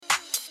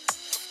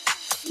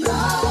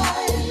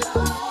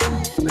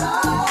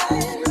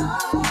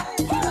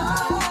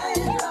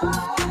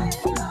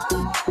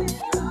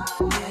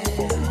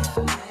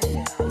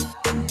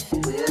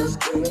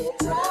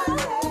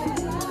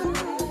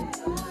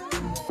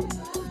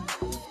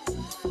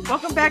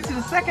Welcome back to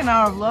the second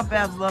hour of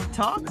LoveBabz Love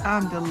Talk.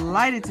 I'm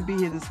delighted to be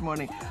here this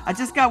morning. I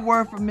just got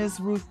word from Miss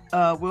Ruth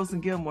Wilson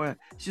Gilmore.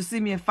 She'll see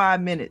me in 5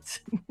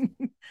 minutes.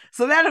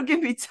 So that'll give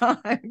me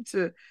time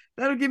to,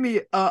 that'll give me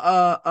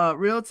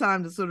real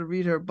time to sort of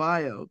read her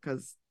bio,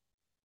 because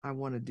I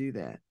want to do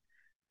that.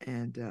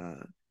 And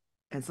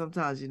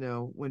sometimes,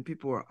 when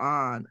people are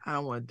on, I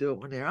don't want to do it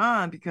when they're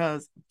on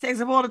because it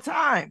takes up all the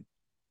time.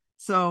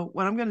 So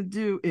what I'm going to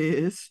do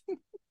is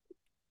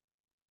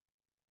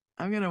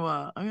I'm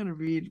gonna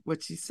read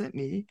what she sent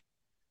me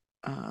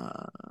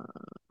the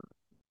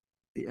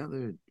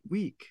other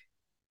week.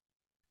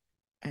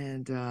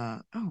 And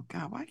oh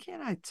God, why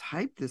can't I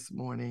type this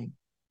morning?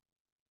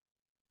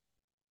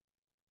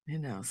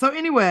 So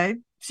anyway,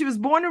 she was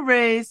born and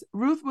raised,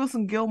 Ruth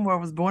Wilson Gilmore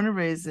was born and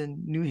raised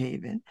in New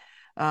Haven.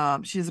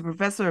 She is a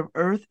professor of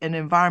earth and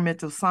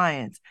environmental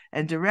science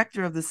and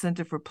director of the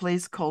Center for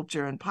Place,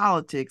 Culture, and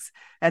Politics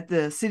at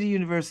the City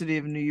University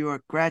of New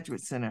York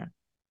Graduate Center.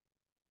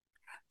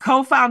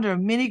 Co-founder of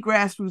many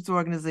grassroots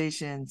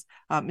organizations,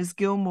 Ms.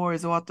 Gilmore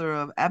is author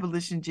of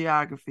Abolition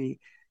Geography,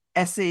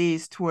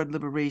 Essays Toward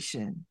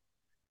Liberation,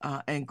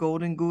 and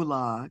Golden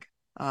Gulag,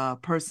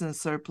 Person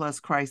Surplus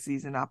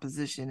Crises and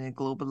Opposition in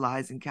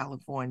Globalizing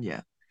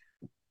California.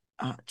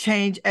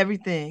 Change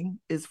Everything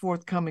is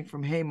forthcoming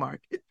from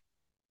Haymarket.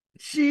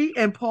 She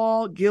and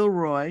Paul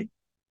Gilroy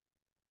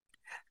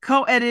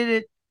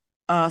co-edited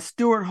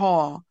Stuart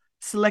Hall,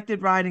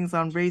 Selected Writings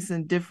on Race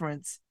and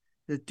Difference,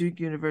 the Duke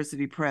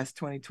University Press,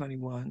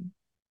 2021.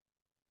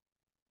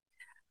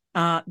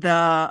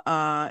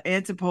 The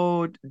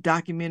Antipode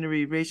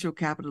documentary, Racial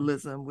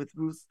Capitalism, with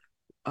Ruth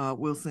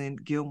Wilson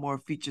Gilmore,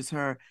 features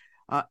her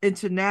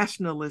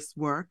internationalist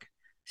work.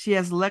 She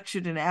has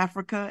lectured in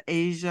Africa,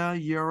 Asia,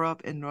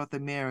 Europe, and North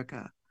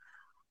America.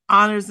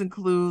 Honors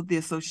include the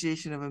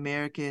Association of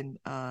American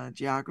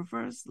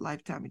Geographers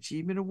Lifetime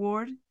Achievement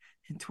Award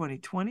in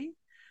 2020,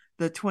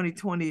 the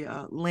 2020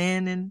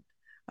 Lannan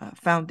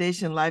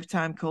Foundation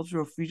Lifetime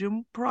Cultural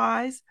Freedom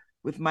Prize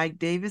with Mike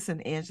Davis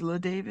and Angela Y.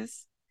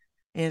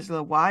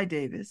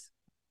 Davis,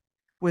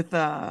 with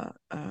and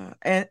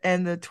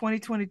the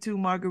 2022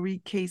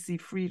 Marguerite Casey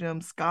Freedom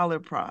Scholar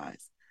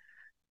Prize.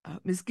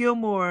 Ms.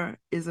 Gilmore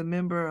is a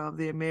member of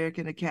the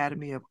American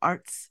Academy of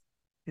Arts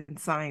and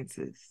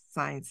Sciences.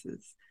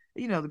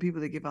 The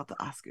people that give out the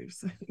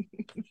Oscars.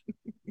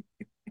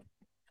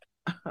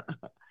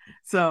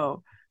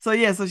 So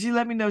she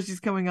let me know she's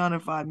coming on in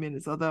 5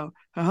 minutes. Although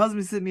her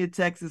husband sent me a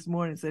text this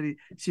morning and said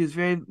she was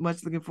very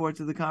much looking forward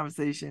to the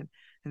conversation,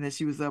 and that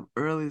she was up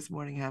early this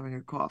morning having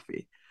her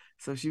coffee.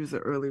 So she was an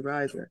early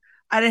riser.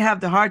 I didn't have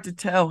the heart to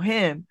tell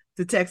him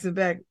to text him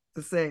back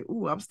to say,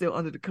 "Ooh, I'm still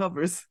under the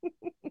covers,"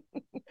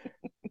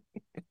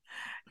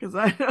 because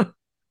I know.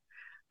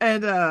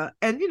 And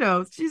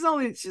she's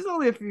only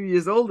a few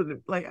years older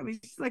than,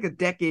 she's like a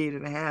decade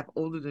and a half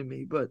older than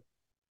me, but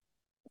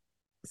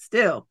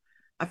still,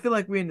 I feel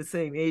like we're in the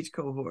same age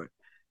cohort.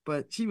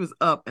 But she was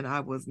up and I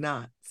was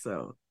not,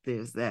 so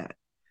there's that.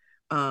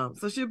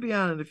 So she'll be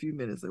on in a few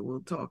minutes, and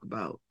we'll talk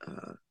about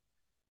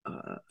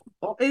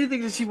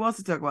anything that she wants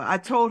to talk about. I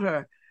told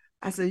her,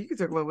 I said, you can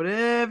talk about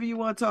whatever you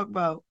want to talk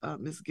about,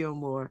 Miss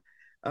Gilmore.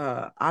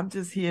 I'm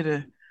just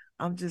here.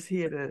 I'm just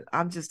here.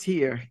 I'm just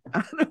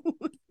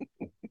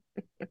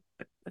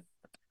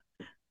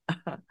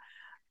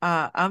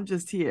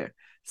here.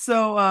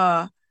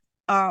 So,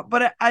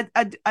 but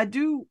I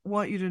do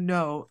want you to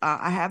know,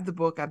 I have the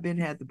book. I've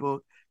had the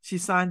book. She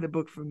signed the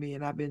book for me,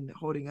 and I've been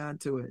holding on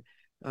to it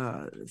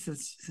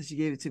since she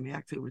gave it to me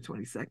October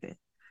 22nd.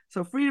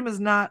 So freedom is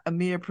not a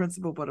mere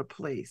principle, but a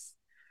place.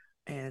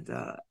 And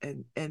I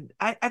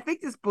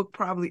think this book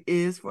probably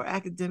is for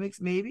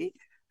academics, maybe.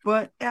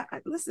 But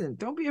listen,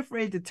 don't be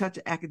afraid to touch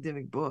an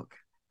academic book.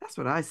 That's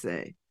what I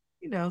say.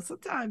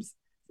 Sometimes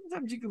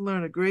you can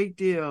learn a great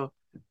deal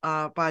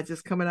by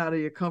just coming out of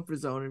your comfort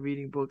zone and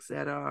reading books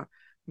that are,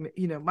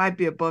 might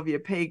be above your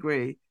pay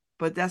grade.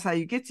 But that's how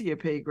you get to your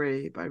pay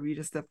grade, by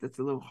reading stuff that's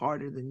a little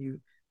harder than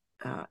you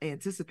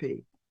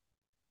anticipate.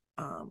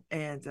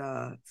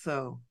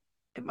 So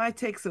it might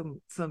take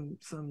some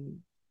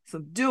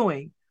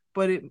doing,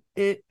 but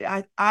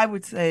I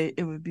would say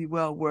it would be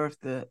well worth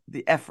the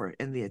effort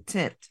and the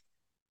attempt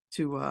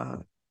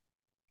to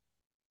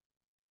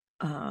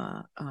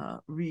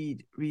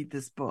read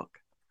this book.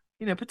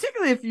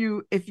 Particularly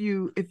if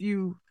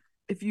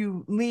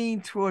you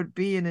lean toward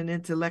being an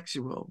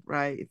intellectual,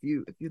 right? If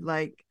you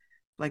like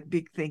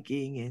big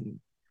thinking and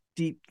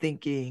deep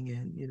thinking,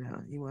 and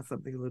you want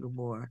something a little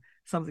more,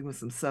 something with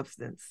some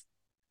substance.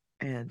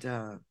 And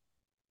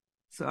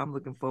so I'm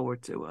looking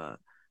forward to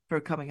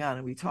her coming on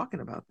and we talking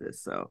about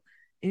this. So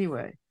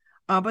anyway,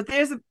 but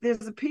there's a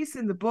piece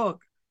in the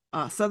book,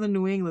 Southern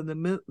New England,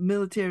 the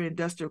military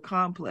industrial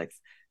complex,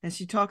 and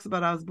she talks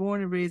about, I was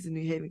born and raised in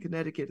New Haven,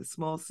 Connecticut, a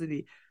small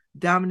city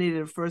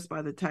dominated at first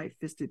by the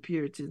tight-fisted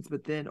Puritans,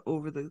 but then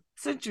over the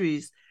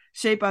centuries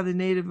shaped by the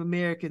Native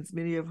Americans,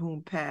 many of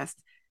whom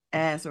passed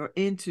as or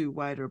into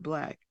white or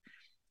black.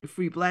 The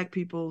free Black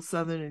people,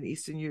 Southern and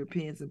Eastern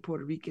Europeans and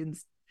Puerto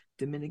Ricans,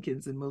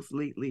 Dominicans, and most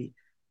lately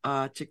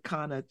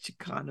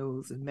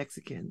Chicanos, and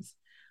Mexicans.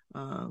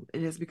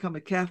 It has become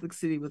a Catholic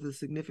city with a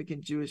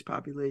significant Jewish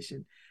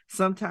population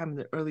sometime in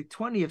the early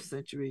 20th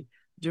century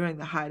during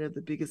the height of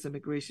the biggest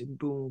immigration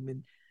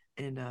boom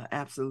in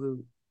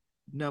absolute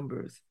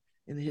numbers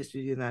in the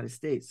history of the United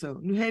States. So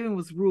New Haven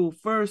was ruled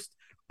first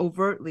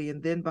overtly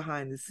and then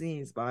behind the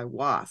scenes by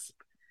WASP,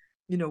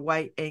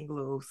 white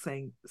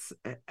Anglo-Saxon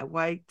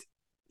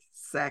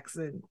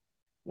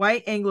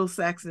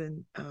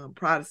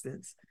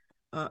Protestants,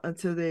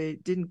 until they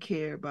didn't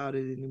care about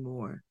it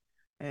anymore.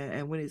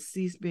 And when it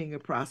ceased being a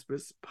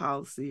prosperous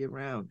policy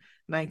around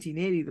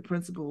 1980, the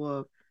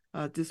principle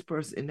of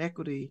dispersed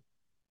inequality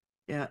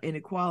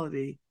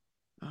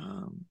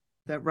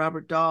that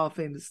Robert Dahl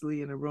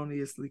famously and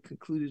erroneously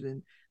concluded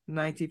in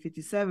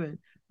 1957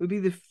 would be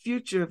the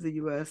future of the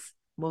U.S.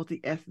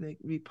 multi-ethnic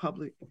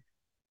republic,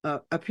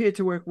 appeared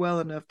to work well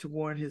enough to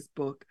warrant his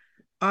book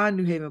on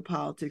New Haven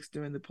politics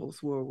during the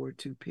post-World War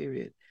II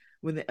period,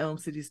 when the Elm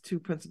City's two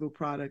principal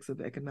products of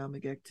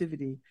economic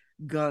activity,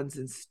 guns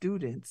and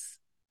students,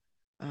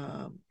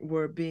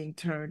 were being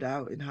turned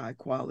out in high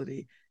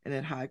quality and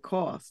at high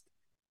cost.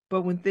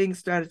 But when things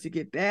started to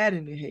get bad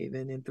in New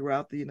Haven and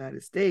throughout the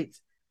United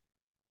States,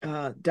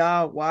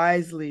 Dahl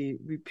wisely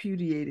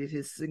repudiated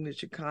his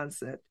signature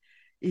concept,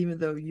 even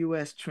though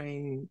U.S.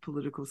 trained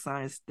political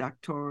science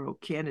doctoral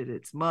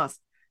candidates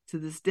must, to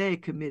this day,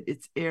 commit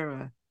its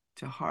era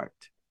to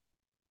heart.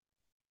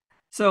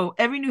 So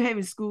every New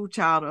Haven school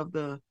child of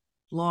the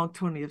long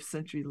 20th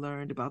century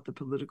learned about the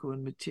political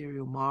and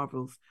material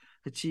marvels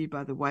achieved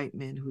by the white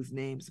men whose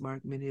names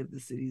mark many of the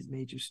city's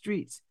major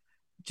streets: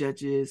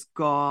 Judges,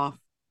 Goff,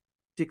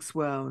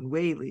 Dixwell, and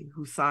Whaley,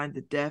 who signed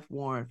the death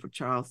warrant for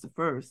Charles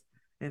I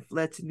and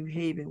fled to New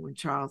Haven when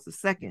Charles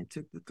II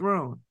took the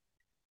throne.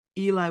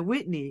 Eli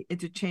Whitney,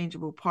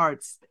 interchangeable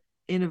parts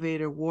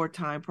innovator,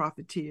 wartime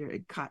profiteer,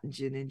 and cotton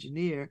gin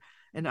engineer,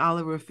 and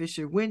Oliver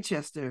Fisher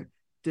Winchester,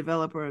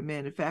 developer and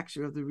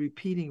manufacturer of the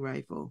repeating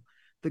rifle,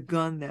 the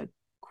gun that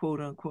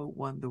quote unquote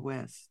won the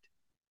West.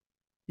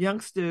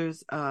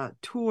 Youngsters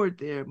toured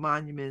their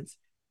monuments,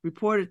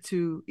 reported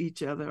to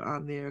each other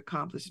on their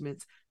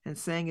accomplishments, and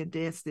sang and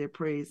danced their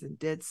praise in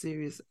dead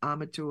serious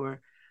amateur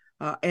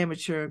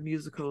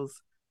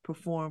musicals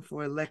performed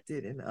for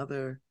elected and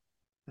other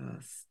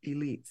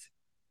elites.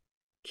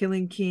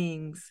 Killing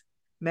kings,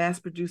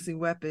 mass-producing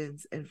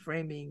weapons, and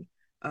framing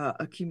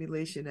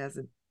accumulation as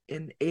an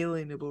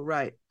inalienable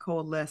right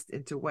coalesced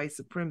into white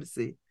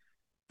supremacy,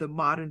 the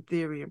modern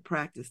theory and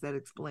practice that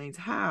explains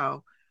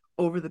how,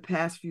 over the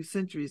past few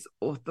centuries,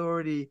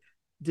 authority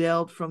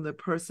delved from the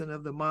person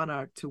of the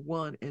monarch to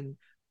one and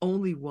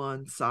only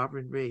one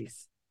sovereign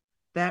race.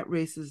 That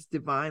race is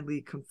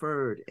divinely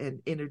conferred and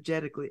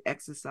energetically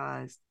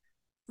exercised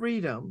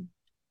freedom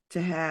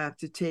to have,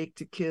 to take,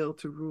 to kill,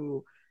 to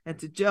rule, and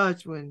to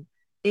judge when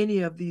any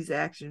of these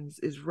actions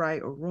is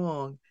right or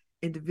wrong,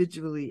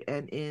 individually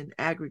and in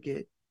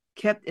aggregate,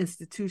 kept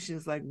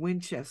institutions like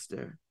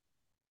Winchester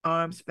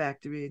Arms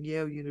Factory and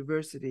Yale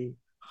University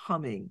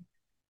humming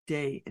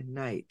day and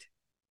night.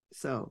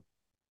 So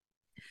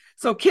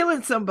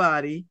killing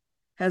somebody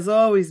has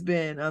always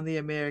been on the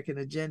American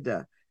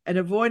agenda, and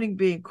avoiding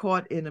being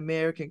caught in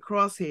American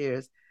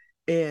crosshairs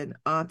an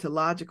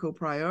ontological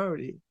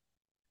priority.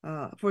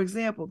 For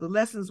example, the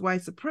lessons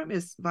white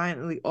supremacists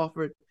violently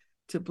offered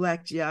to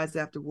Black GIs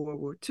after World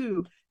War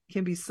II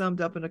can be summed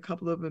up in a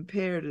couple of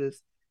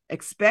imperatives: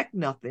 expect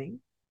nothing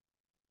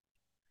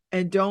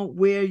and don't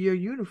wear your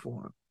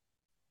uniform.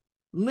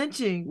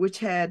 Lynching, which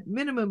had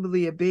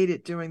minimally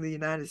abated during the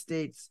United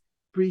States'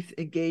 brief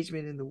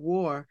engagement in the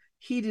war,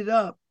 heated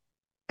up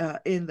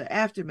in the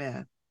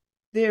aftermath.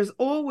 There's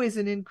always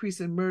an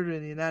increase in murder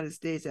in the United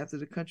States after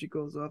the country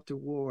goes off to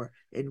war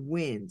and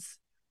wins,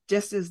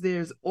 just as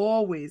there's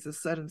always a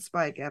sudden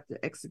spike after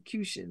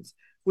executions,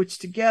 which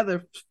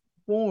together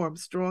form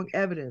strong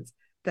evidence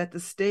that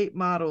the state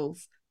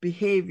models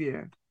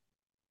behavior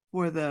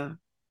for the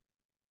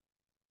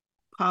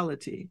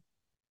polity.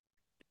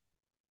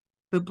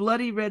 The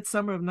bloody Red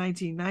Summer of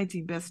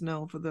 1919, best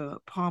known for the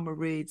Palmer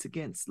raids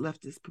against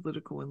leftist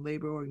political and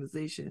labor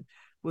organization,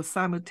 was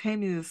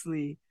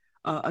simultaneously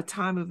a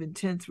time of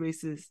intense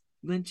racist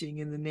lynching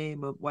in the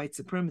name of white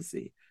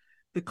supremacy.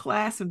 The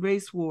class and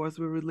race wars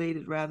were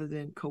related rather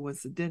than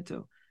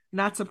coincidental.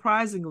 Not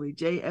surprisingly,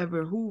 J.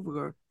 Edgar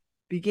Hoover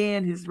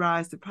began his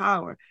rise to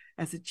power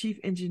as the chief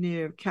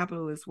engineer of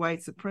capitalist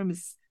white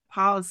supremacist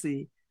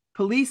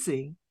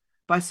policing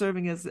by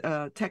serving as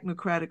a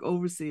technocratic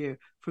overseer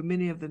for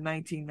many of the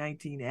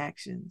 1919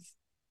 actions.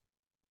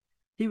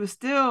 He was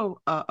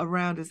still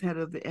around as head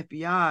of the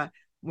FBI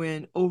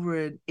when, over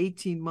an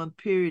 18-month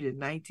period in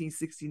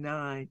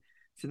 1969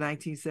 to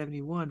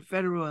 1971,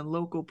 federal and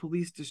local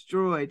police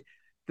destroyed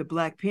the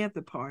Black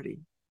Panther Party.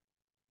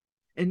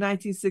 In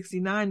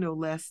 1969, no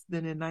less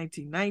than in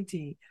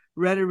 1919,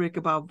 rhetoric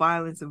about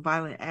violence and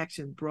violent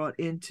action brought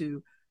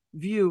into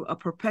view a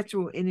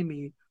perpetual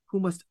enemy who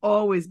must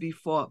always be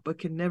fought but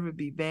can never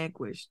be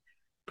vanquished,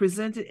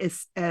 presented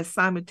as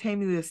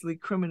simultaneously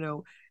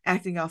criminal,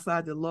 acting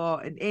outside the law,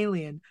 and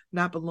alien,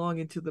 not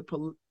belonging to the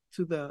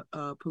to the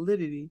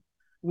polity.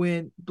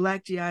 When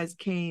Black GIs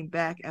came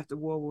back after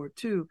World War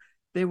II,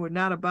 they were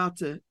not about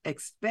to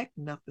expect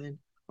nothing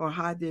or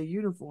hide their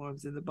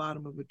uniforms in the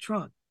bottom of a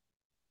trunk.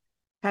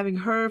 Having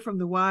heard from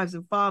the wives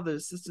and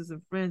fathers, sisters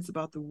and friends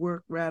about the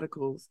work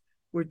radicals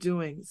were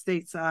doing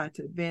stateside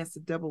to advance the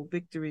double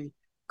victory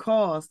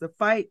cause, the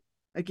fight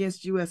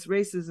against U.S.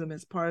 racism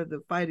as part of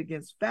the fight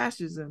against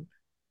fascism,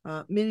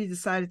 many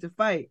decided to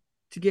fight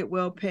to get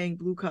well-paying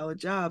blue-collar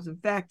jobs in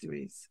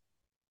factories.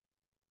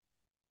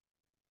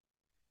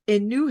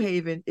 In New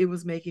Haven, it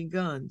was making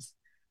guns.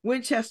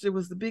 Winchester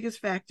was the biggest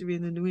factory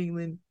in the New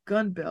England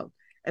gun belt,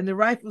 and the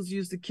rifles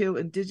used to kill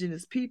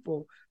indigenous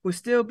people were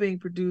still being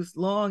produced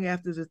long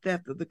after the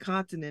theft of the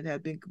continent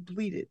had been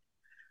completed.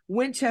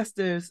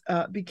 Winchester's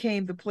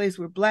became the place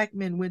where Black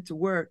men went to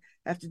work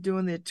after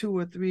doing their 2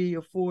 or 3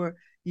 or 4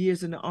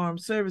 years in the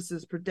armed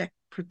services,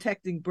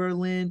 protecting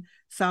Berlin,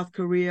 South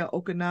Korea,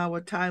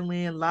 Okinawa,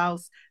 Thailand,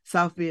 Laos,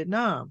 South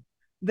Vietnam.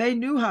 They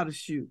knew how to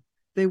shoot.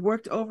 They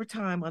worked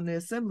overtime on the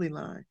assembly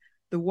line.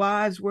 The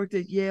wives worked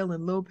at Yale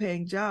in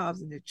low-paying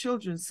jobs, and their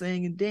children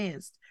sang and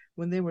danced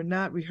when they were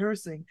not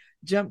rehearsing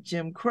Jump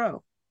Jim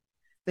Crow.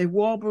 They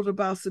warbled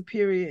about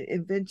superior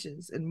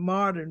inventions and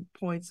modern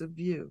points of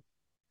view.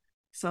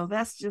 So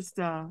that's just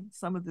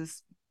some of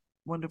this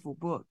wonderful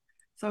book.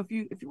 So if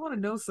you want to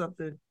know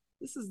something,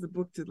 this is the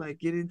book to like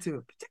get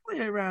into,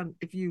 particularly around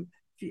if you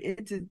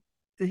into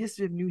the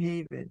history of New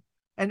Haven,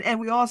 and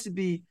we all should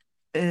be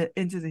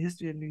into the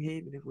history of New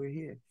Haven if we're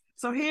here.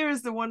 So here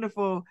is the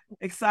wonderful,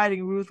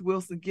 exciting Ruth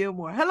Wilson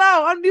Gilmore.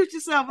 Hello, unmute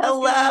yourself.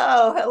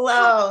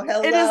 Hello.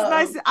 It is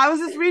nice. I was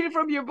just reading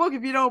from your book,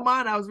 if you don't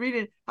mind. I was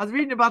reading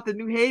about the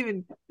New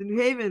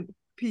Haven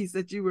piece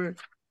that you were,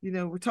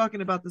 we're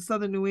talking about the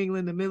Southern New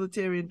England, the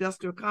military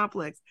industrial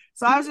complex.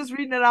 So I was just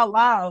reading it out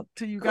loud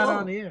till you got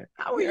on air.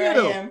 How are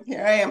you?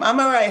 Here I am. I'm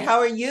all right. How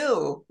are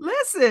you?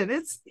 Listen,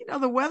 it's,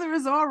 the weather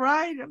is all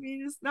right. I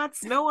mean, it's not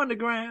snow on the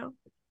ground.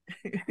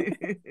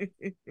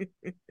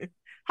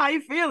 How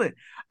you feeling?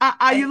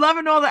 Are you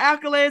loving all the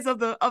accolades of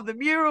the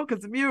mural?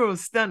 Because the mural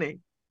is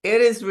stunning.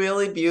 It is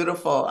really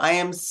beautiful. I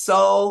am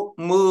so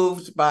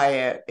moved by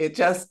it.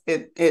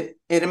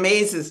 It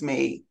amazes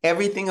me,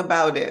 everything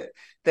about it,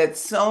 that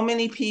so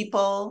many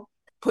people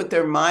put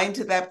their mind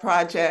to that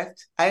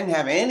project. I didn't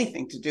have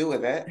anything to do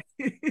with it,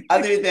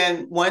 other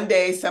than one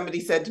day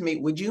somebody said to me,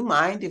 "Would you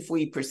mind if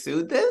we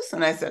pursued this?"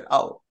 And I said,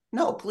 "Oh,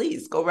 no,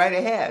 please go right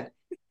ahead."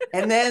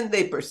 And then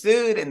they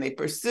pursued and they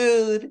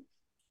pursued,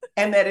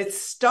 and that it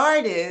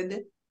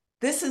started,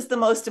 this is the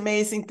most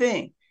amazing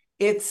thing.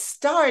 It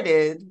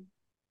started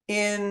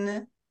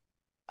in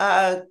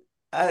a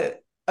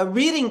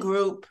reading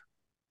group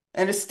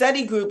and a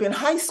study group in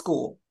high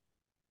school.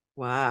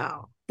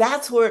 Wow.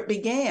 That's where it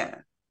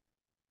began.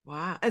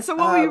 Wow. And so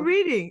what were you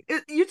reading?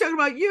 You're talking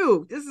about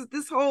you.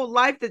 This whole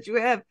life that you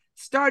have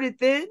started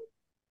then?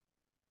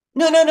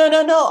 No.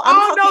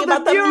 I'm talking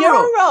about the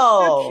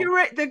mural.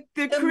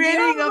 The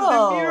creating of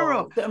the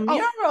mural. The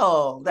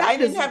mural that I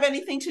didn't have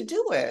anything to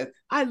do with.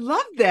 I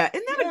love that.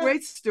 Isn't that a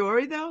great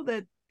story, though?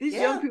 That these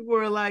young people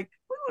were like,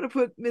 we want to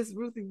put Miss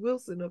Ruthie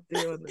Wilson up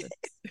there on the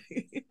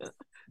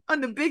on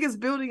the biggest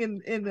building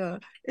in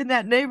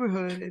that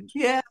neighborhood.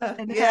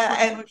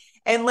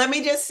 And let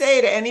me just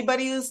say to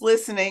anybody who's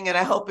listening, and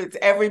I hope it's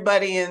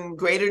everybody in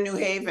Greater New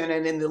Haven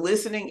and in the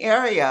listening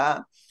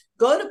area,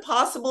 go to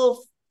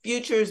Possible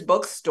Futures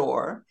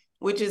Bookstore,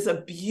 which is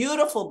a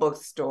beautiful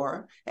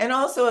bookstore and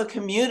also a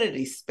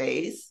community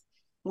space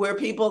where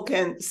people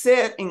can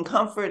sit in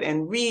comfort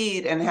and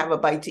read and have a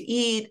bite to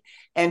eat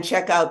and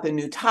check out the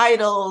new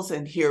titles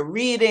and hear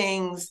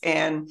readings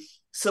and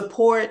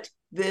support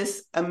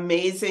this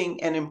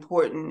amazing and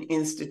important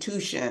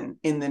institution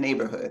in the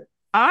neighborhood.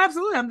 Oh,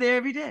 absolutely. I'm there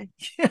every day.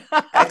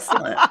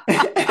 Excellent.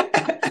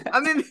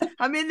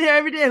 I'm in there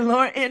every day.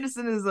 Lauren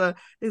Anderson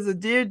is a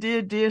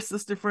dear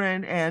sister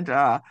friend,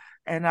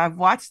 and I've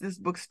watched this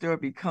bookstore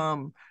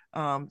become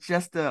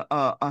just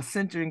a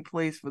centering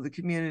place for the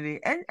community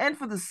and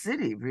for the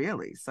city,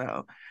 really.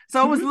 So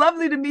it was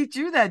lovely to meet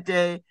you that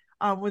day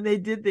when they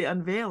did the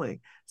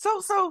unveiling. So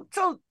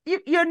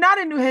you're not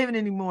in New Haven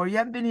anymore. You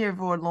haven't been here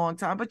for a long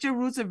time, but your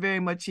roots are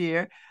very much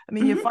here. I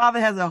mean, your father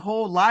has a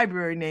whole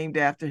library named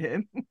after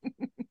him.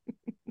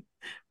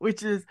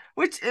 which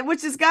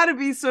has got to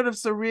be sort of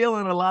surreal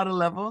on a lot of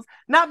levels,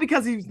 not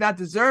because he's not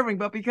deserving,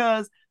 but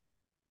because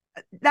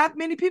not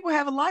many people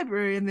have a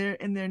library in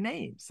their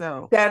name.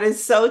 So that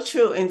is so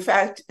true. In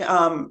fact,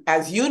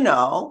 as you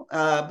know,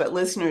 but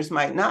listeners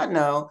might not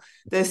know,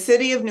 the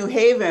city of New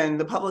Haven,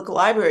 the public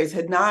libraries,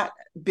 had not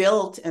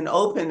built and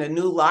opened a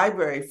new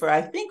library for,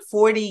 I think,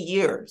 40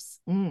 years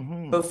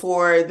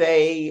before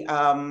they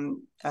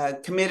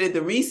committed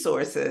the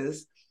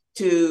resources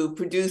to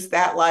produce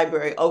that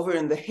library over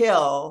in the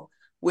Hill,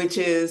 which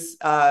is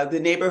the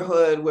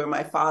neighborhood where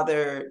my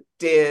father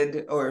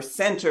did or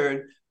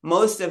centered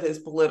most of his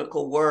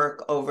political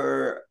work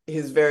over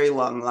his very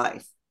long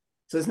life.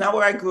 So it's not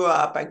where I grew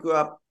up. I grew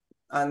up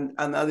on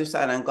the other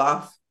side on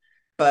Gough,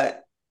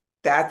 but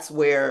that's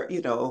where,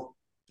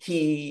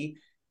 he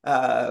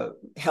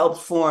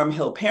helped form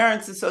Hill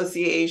Parents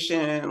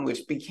Association,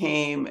 which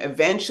became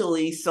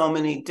eventually so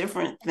many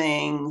different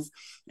things,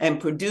 and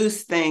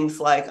produced things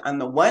like, on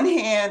the one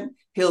hand,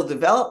 Hill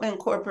Development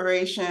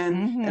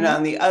Corporation, and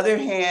on the other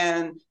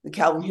hand, the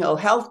Calvin Hill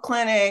Health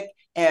Clinic,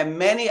 and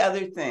many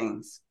other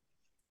things.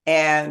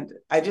 And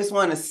I just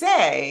want to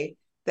say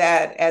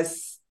that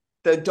as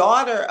the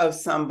daughter of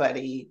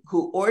somebody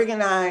who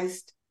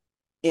organized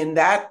in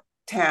that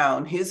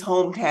town, his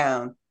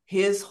hometown,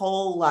 his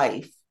whole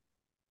life,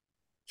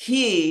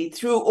 he,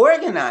 through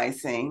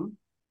organizing,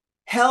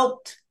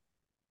 helped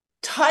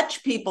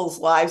touch people's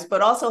lives,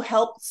 but also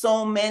helped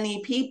so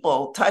many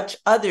people touch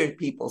other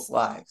people's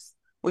lives,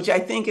 which I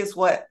think is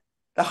what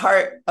the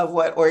heart of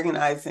what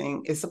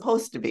organizing is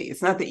supposed to be.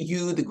 It's not that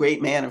you, the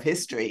great man of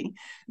history,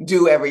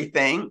 do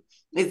everything.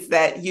 It's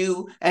that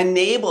you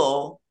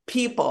enable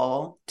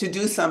people to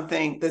do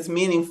something that's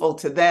meaningful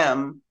to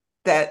them,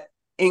 that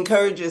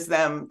encourages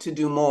them to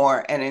do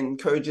more and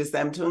encourages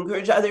them to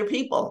encourage other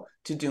people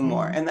to do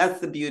more. And that's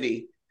the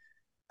beauty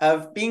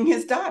of being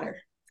his daughter.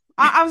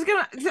 I was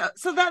gonna,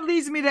 so that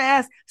leads me to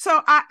ask.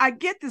 So I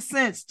get the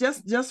sense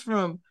just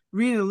from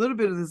reading a little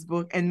bit of this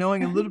book and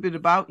knowing a little bit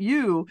about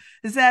you,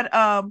 is that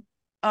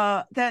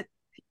that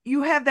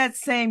you have that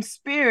same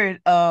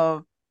spirit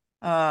of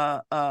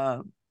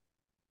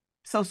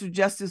social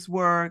justice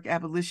work,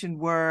 abolition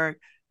work,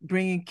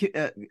 bringing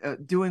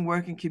doing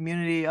work in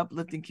community,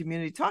 uplifting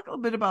community. Talk a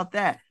little bit about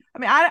that. I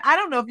mean, I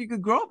don't know if you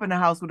could grow up in a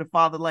house with a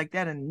father like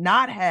that and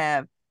not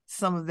have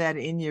some of that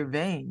in your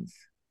veins.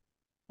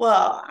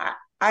 Well,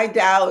 I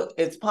doubt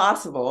it's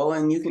possible.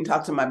 And you can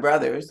talk to my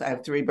brothers. I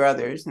have 3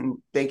 brothers, and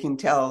they can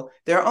tell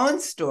their own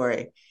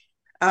story.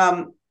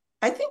 I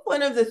think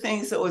one of the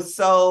things that was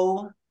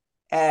so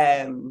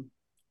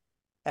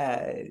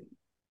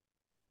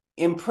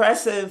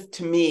impressive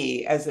to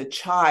me as a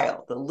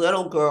child, a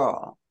little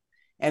girl,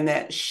 and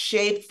that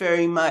shaped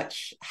very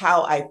much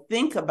how I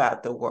think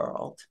about the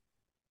world,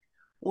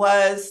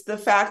 was the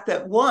fact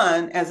that,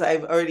 one, as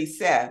I've already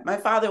said, my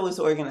father was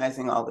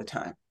organizing all the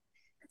time.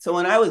 So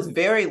when I was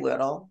very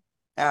little,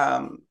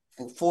 4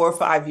 or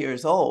 5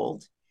 years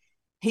old,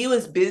 he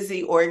was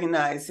busy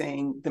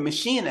organizing the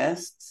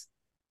machinists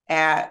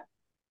at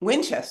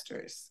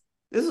Winchester's.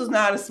 This was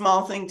not a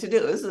small thing to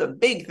do. This is a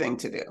big thing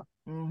to do.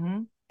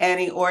 And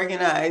he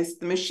organized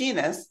the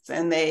machinists,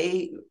 and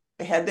they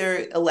had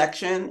their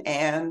election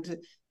and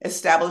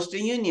established a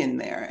union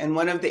there. And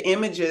one of the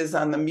images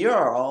on the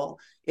mural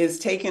is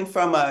taken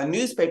from a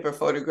newspaper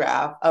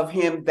photograph of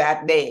him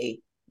that day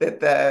that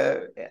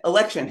the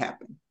election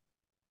happened.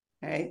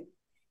 Right?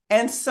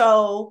 And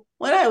so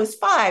when I was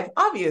 5,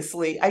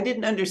 obviously, I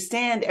didn't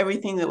understand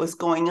everything that was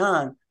going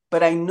on,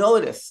 but I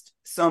noticed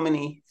so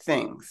many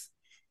things.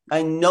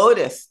 I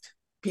noticed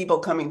people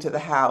coming to the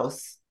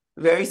house,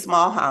 very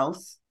small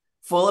house,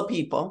 full of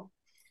people,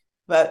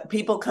 but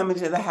people coming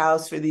to the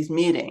house for these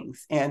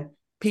meetings, and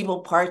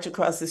people parked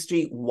across the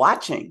street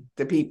watching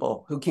the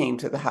people who came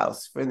to the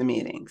house for the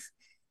meetings.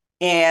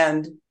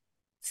 And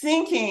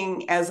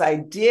thinking as I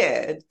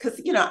did,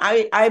 because,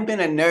 I've been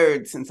a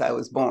nerd since I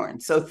was born.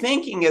 So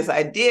thinking as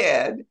I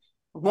did,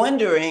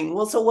 wondering,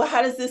 well,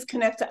 how does this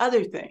connect to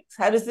other things?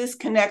 How does this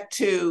connect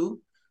to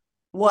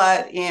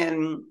what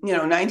in,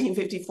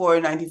 1954,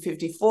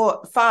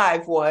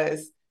 1955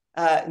 was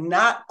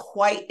not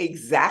quite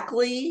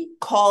exactly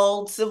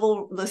called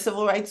the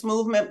civil rights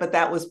movement, but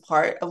that was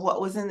part of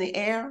what was in the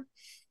air.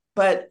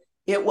 But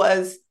it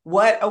was,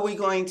 what are we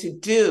going to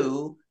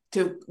do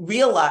to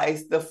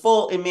realize the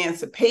full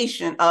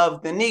emancipation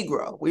of the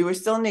Negro? We were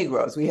still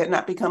Negroes. We had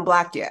not become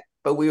Black yet,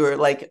 but we were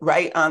like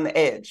right on the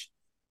edge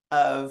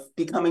of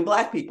becoming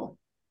Black people.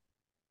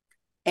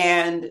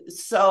 And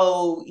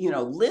so,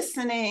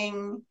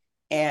 listening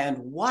and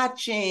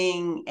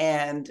watching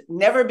and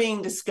never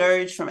being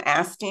discouraged from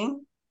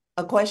asking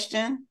a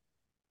question.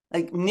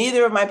 Like,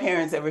 neither of my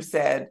parents ever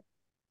said,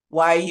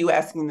 "Why are you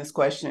asking this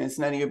question? It's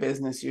none of your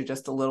business. You're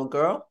just a little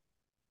girl."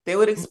 They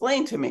would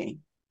explain to me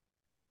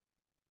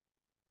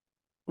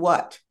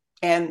what.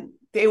 And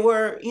they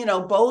were,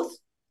 both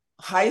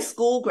high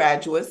school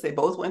graduates. They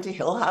both went to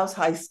Hill House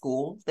High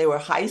School. They were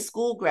high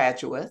school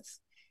graduates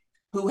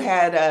who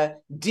had a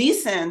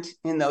decent,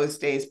 in those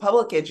days,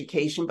 public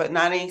education, but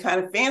not any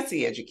kind of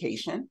fancy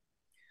education.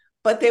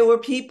 But they were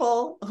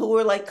people who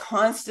were like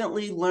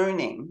constantly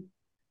learning,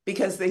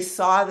 because they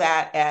saw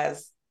that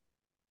as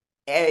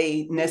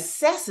a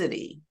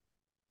necessity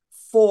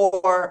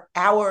for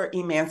our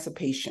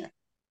emancipation.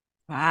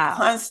 Wow.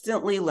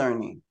 Constantly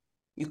learning.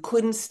 You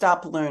couldn't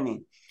stop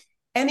learning.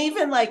 And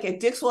even like at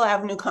Dixwell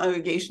Avenue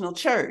Congregational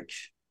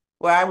Church,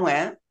 where I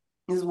went,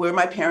 is where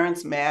my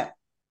parents met.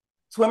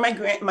 It's where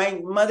my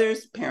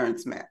mother's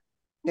parents met,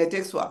 at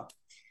Dixwell.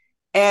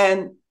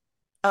 And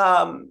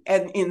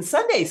in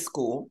Sunday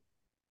school,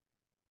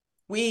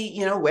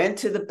 we, went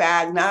to the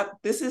back.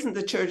 This isn't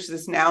the church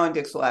that's now in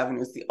Dixwell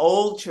Avenue. It's the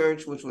old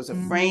church, which was a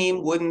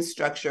frame wooden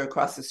structure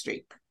across the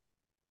street.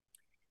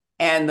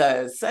 And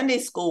the Sunday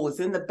school was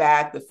in the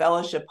back. The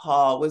fellowship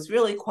hall was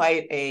really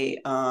quite it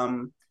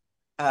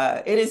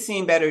has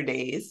seen better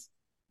days.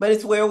 but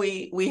it's where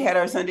we had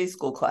our Sunday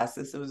school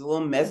classes. It was a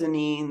little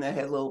mezzanine that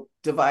had little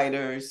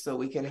dividers so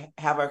we could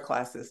have our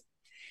classes.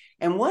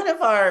 And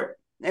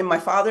my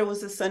father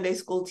was a Sunday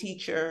school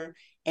teacher,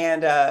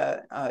 and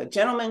a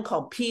gentleman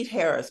called Pete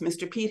Harris,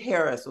 Mr. Pete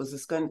Harris, was a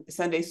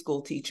Sunday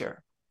school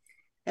teacher.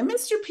 And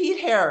Mr. Pete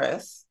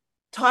Harris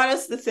taught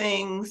us the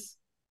things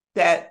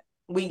that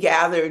we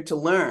gathered to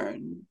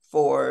learn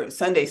for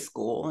Sunday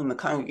school in the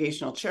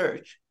Congregational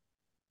Church.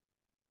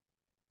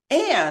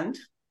 And,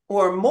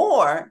 or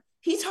more,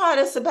 he taught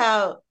us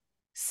about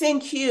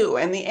Sin-Q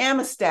and the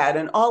Amistad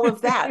and all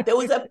of that. There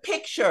was a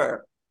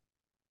picture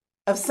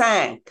of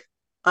Sank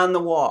on the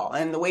wall,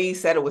 and the way he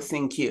said it was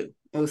Sin-Q,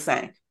 it was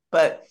Sank.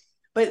 But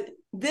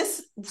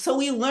this, so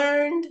we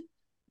learned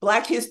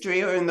Black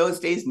history, or in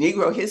those days,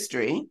 Negro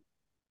history,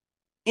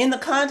 in the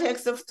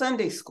context of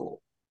Sunday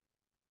school.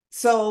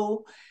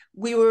 So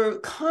we were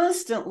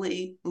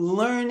constantly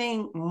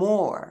learning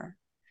more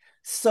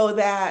so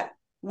that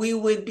we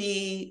would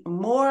be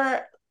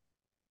more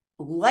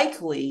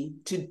likely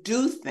to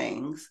do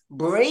things,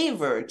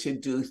 braver to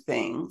do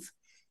things,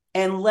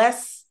 and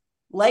less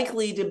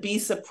likely to be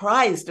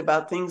surprised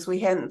about things we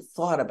hadn't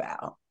thought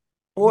about,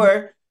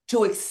 or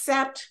to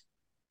accept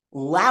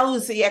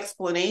lousy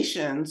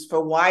explanations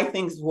for why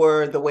things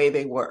were the way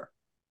they were,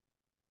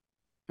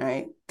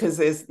 right? Because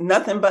there's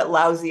nothing but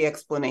lousy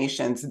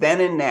explanations then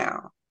and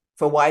now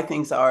for why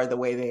things are the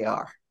way they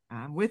are.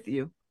 I'm with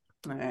you.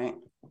 All right.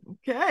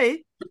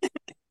 Okay.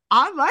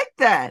 I like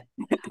that.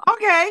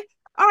 Okay.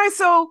 All right.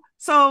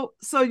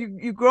 So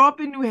you grow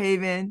up in New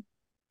Haven,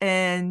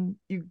 and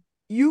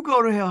you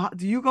go to Hill.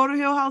 Do you go to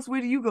Hill House?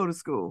 Where do you go to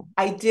school?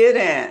 I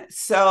didn't.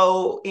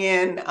 So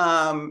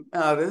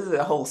this is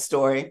a whole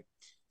story.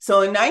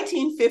 So in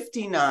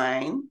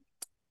 1959,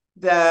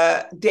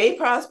 the Day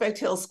Prospect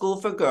Hill School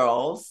for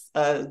Girls,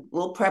 a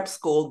little prep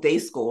school, day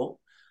school,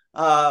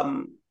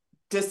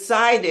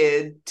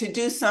 decided to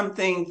do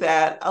something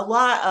that a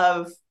lot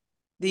of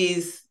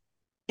these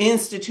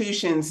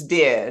institutions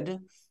did,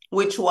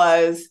 which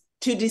was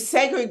to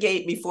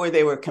desegregate before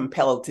they were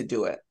compelled to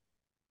do it.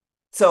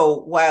 So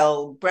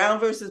while Brown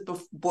versus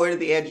Board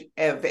of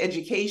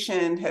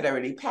Education had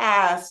already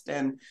passed,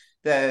 and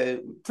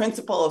the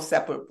principle of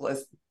separate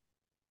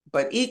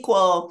but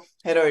equal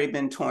had already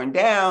been torn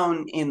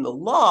down in the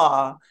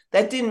law,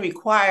 that didn't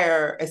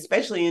require,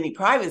 especially any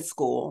private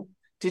school,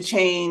 to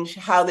change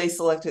how they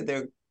selected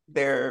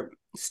their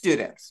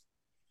students.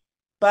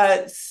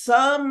 But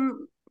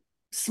some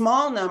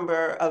small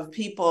number of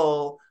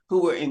people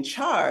who were in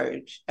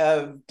charge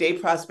of Day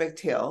Prospect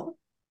Hill,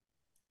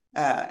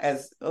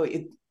 as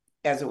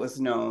it was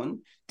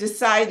known,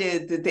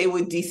 decided that they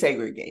would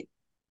desegregate.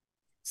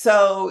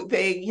 So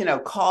they,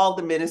 called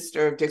the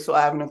minister of Dixwell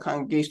Avenue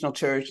Congregational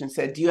Church and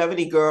said, "Do you have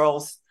any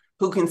girls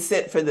who can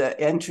sit for the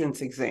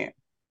entrance exam?"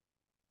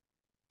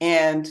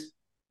 And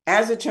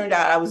as it turned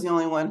out, I was the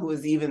only one who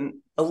was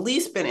even at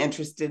least been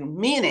interested,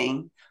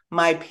 meaning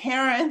my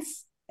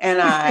parents and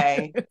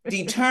I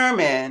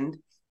determined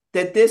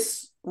that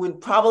this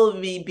would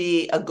probably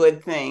be a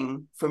good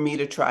thing for me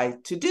to try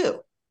to do.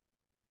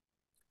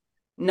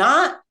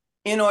 Not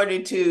in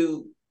order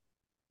to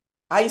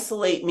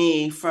isolate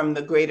me from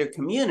the greater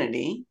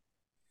community,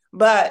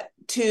 but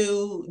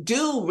to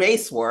do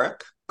race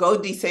work, go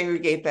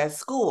desegregate that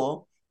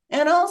school,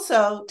 and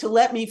also to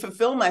let me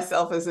fulfill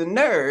myself as a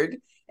nerd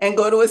and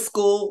go to a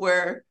school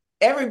where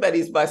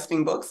everybody's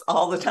busting books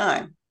all the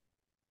time,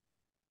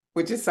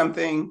 which is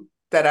something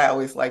that I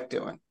always liked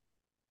doing.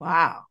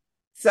 Wow.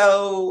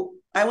 So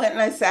I went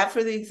and I sat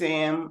for the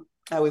exam.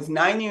 I was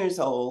 9 years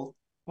old.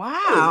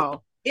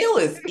 Wow. It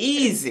was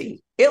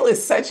easy. It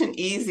was such an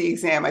easy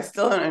exam. I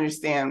still don't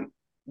understand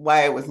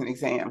why it was an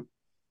exam.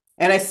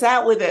 And I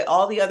sat with it.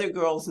 All the other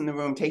girls in the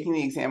room taking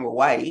the exam were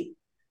white.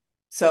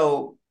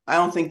 So I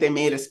don't think they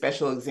made a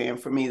special exam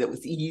for me that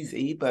was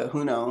easy, but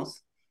who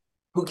knows?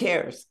 Who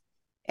cares?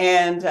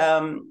 And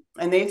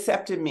they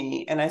accepted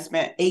me. And I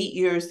spent 8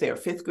 years there,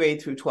 5th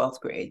grade through 12th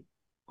grade.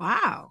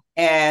 Wow.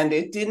 And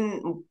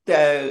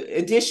the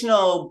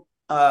additional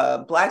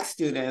Black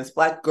students,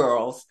 Black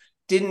girls,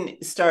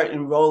 didn't start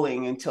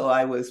enrolling until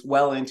I was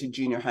well into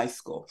junior high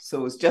school. So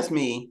it was just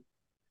me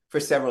for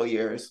several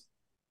years.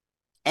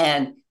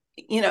 And,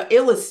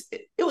 it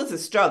was a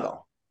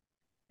struggle.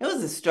 It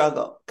was a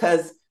struggle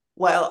because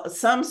while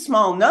some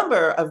small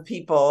number of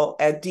people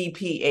at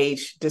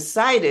DPH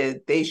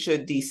decided they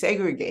should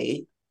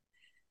desegregate,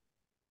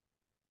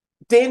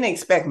 they didn't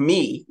expect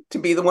me to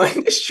be the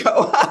one to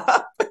show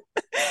up.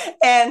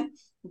 And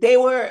they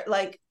were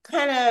like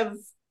kind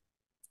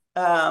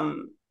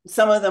of,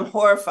 some of them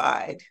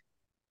horrified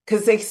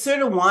because they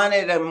sort of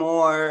wanted a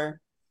more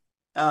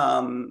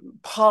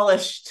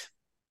polished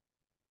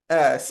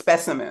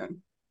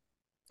specimen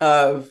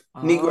of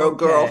Negro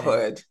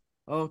girlhood.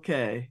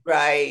 Okay.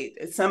 Right.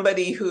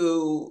 Somebody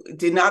who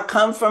did not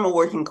come from a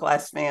working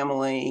class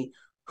family,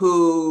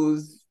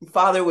 whose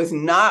father was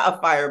not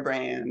a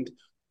firebrand,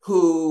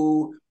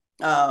 who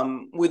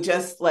would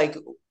just like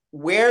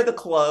wear the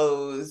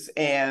clothes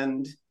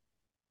and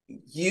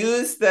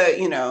use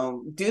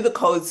do the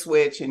code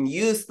switch and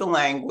use the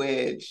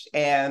language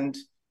and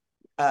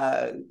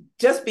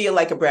just be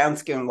like a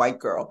brown-skinned white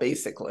girl,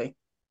 basically,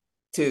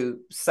 to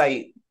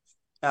cite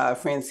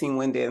Francine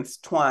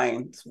Windance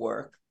Twine's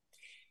work.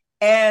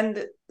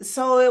 And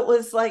so it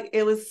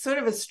was sort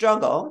of a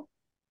struggle.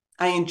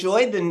 I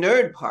enjoyed the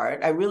nerd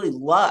part. I really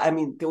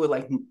there were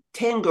like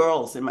 10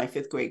 girls in my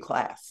 5th grade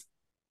class.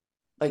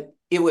 Like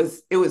it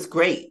was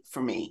great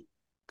for me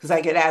because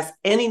I could ask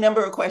any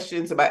number of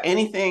questions about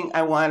anything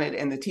I wanted,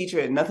 and the teacher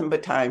had nothing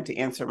but time to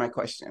answer my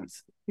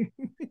questions.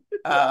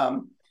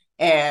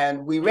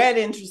 And we read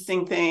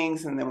interesting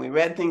things, and then we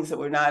read things that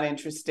were not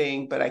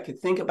interesting, but I could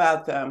think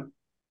about them.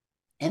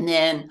 And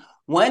then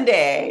one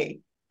day,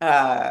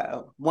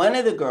 one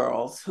of the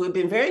girls who had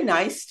been very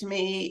nice to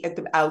me at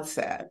the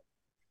outset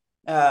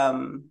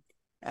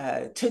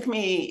took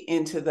me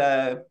into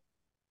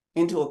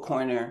a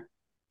corner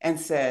and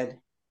said,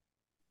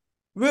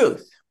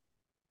 "Ruth,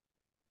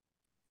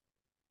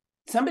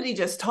 somebody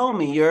just told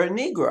me you're a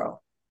Negro."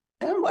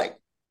 And I'm like,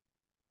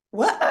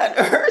 "What on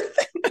earth?"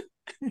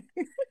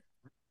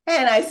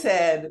 And I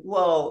said,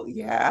 "Well,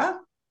 yeah.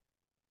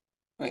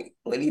 Like,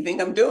 what do you think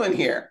I'm doing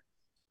here?"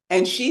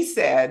 And she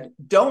said,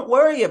 "Don't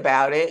worry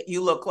about it.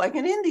 You look like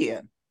an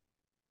Indian."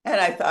 And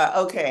I thought,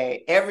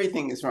 okay,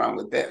 everything is wrong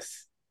with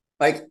this.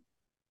 Like,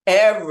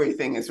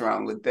 everything is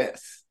wrong with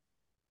this.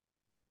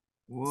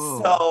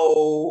 Whoa.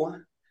 So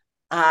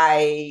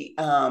I,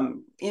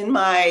 in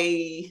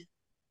my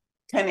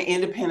kind of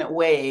independent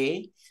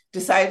way,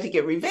 decided to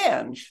get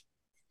revenge.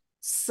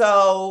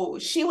 So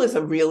she was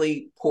a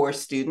really poor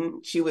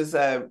student. She was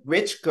a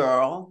rich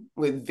girl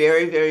with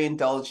very, very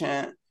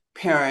indulgent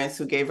parents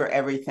who gave her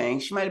everything.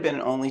 She might have been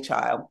an only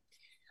child.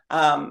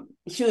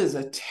 She was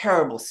a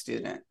terrible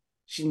student.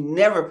 She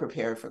never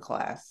prepared for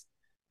class.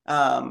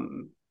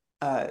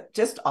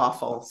 Just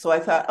awful. So I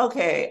thought,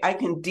 okay, I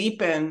can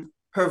deepen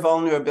her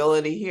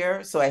vulnerability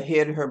here. So I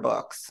hid her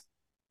books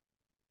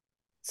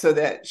so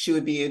that she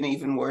would be an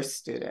even worse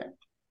student.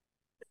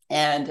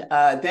 And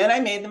then I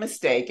made the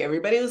mistake.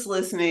 Everybody was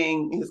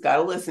listening, who's got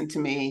to listen to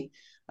me.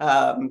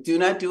 Do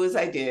not do as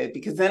I did,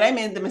 because then I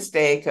made the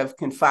mistake of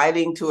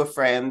confiding to a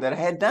friend that I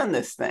had done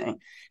this thing.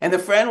 And the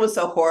friend was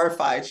so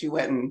horrified, she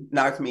went and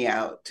knocked me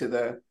out to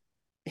the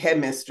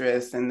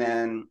headmistress. And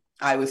then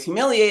I was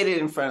humiliated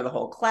in front of the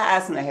whole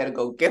class, and I had to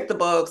go get the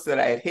books that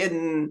I had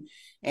hidden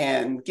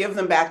and give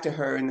them back to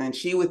her. And then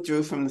she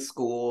withdrew from the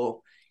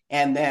school.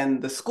 And then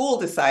the school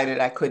decided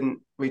I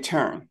couldn't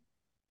return.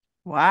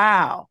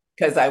 Wow.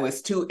 Because I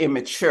was too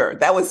immature.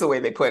 That was the way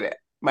they put it.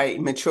 My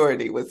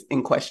maturity was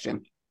in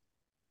question.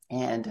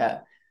 And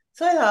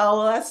so I thought, oh,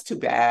 well, that's too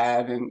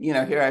bad. And,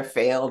 here I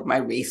failed my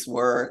race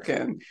work.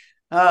 And,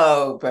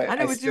 but I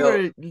know, but you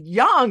were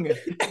young.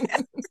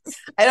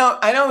 I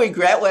don't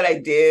regret what I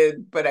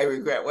did, but I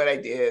regret what I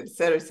did, et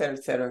cetera, et cetera,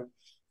 et cetera.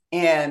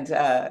 And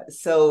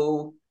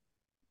so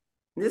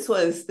this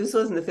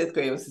wasn't the 5th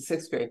grade, it was the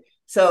 6th grade.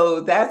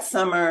 So that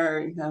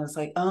summer, I was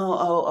like,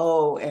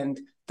 oh. And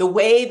the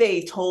way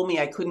they told me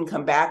I couldn't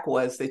come back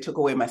was they took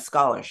away my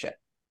scholarship.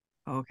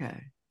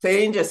 Okay. So they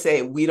didn't just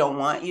say, "We don't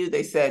want you."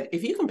 They said,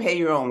 "If you can pay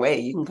your own way,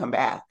 you can come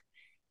back."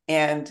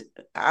 And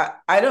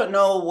I don't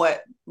know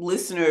what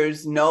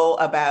listeners know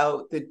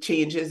about the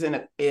changes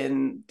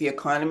in the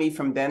economy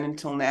from then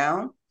until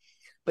now,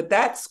 but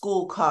that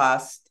school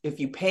cost,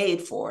 if you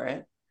paid for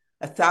it,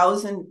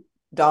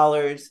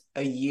 $1,000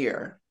 a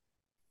year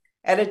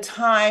at a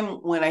time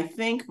when I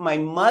think my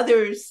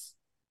mother's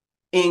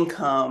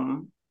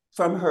income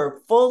from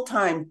her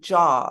full-time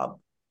job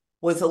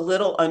was a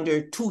little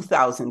under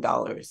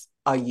 $2,000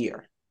 a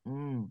year.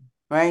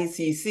 Right?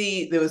 So you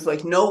see, there was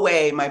like no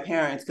way my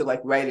parents could like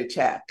write a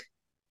check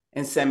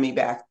and send me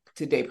back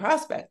to Day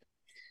Prospect.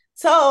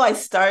 So I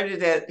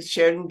started at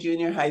Sheridan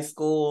Junior High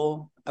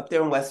School up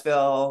there in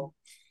Westville.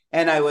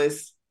 And I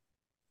was,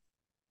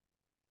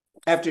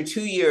 after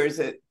 2 years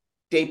at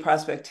Day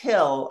Prospect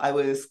Hill, I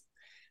was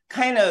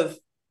kind of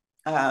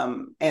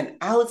an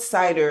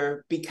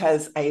outsider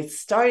because I had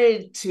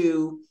started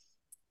to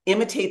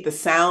imitate the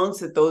sounds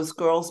that those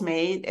girls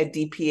made at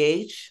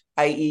DPH,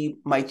 i.e.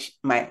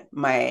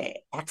 my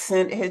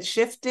accent had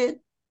shifted.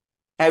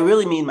 I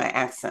really mean my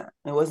accent.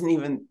 It wasn't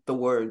even the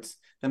words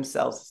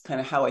themselves. It's kind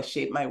of how I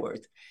shape my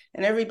words.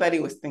 And everybody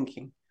was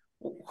thinking,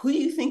 who do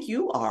you think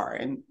you are?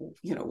 And,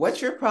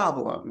 what's your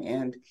problem?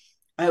 And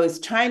I was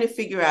trying to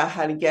figure out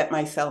how to get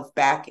myself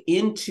back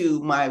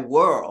into my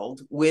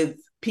world with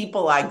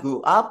people I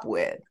grew up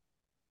with.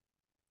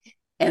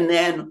 And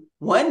then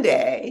one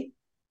day,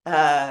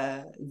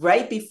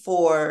 right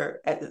before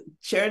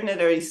Sheridan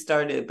had already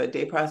started, but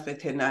Day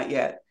Prospect had not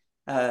yet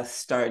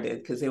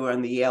started because they were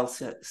on the Yale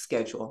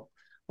schedule.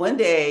 One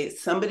day,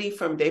 somebody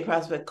from Day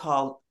Prospect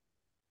called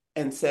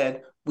and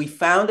said, "We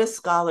found a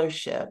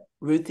scholarship.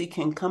 Ruthie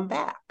can come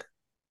back."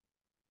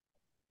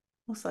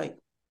 I was like,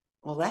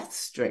 well, that's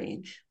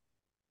strange.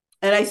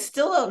 And I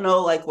still don't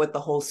know what the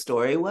whole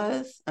story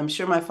was. I'm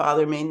sure my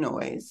father made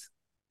noise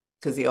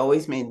because he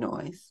always made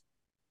noise.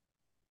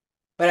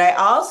 But I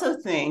also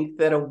think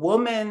that a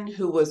woman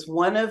who was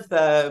one of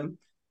the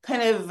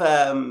kind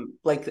of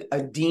like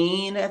a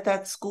dean at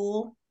that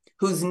school,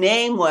 whose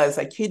name was,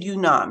 I kid you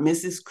not,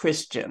 Mrs.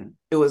 Christian.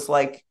 It was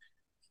like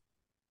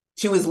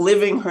she was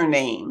living her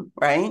name,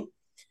 right?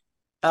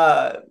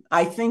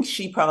 I think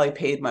she probably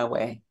paid my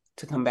way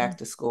to come back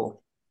to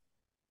school.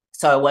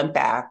 So I went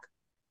back,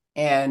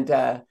 and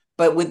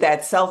but with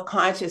that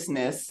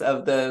self-consciousness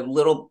of the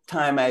little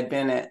time I'd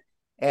been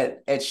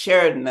at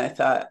Sheridan, I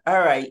thought, all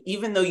right,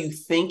 even though you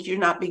think you're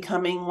not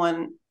becoming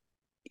one,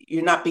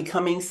 you're not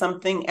becoming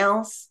something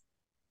else,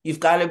 you've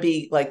got to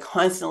be like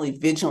constantly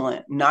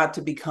vigilant not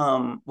to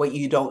become what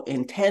you don't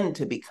intend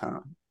to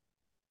become.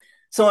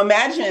 So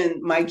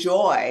imagine my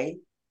joy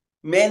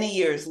many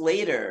years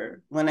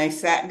later when I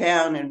sat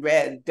down and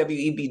read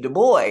W.E.B. Du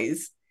Bois,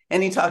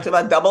 and he talked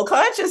about double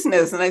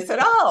consciousness. And I said,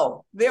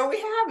 oh, there we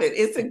have it.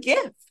 It's a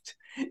gift.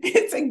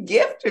 It's a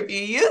gift if you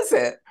use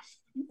it.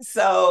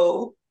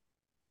 So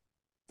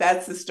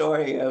that's the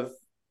story of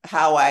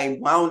how I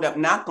wound up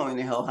not going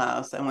to Hill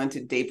House. I went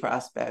to Day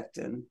Prospect,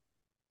 and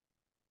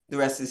the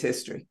rest is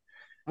history.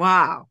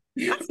 Wow.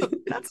 That's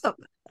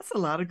a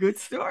lot of good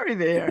story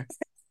there.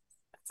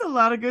 That's a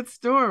lot of good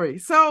story.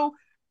 So, all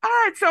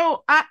right.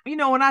 So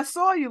when I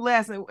saw you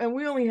last, and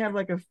we only have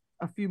like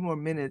a few more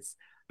minutes,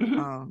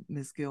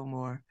 Miss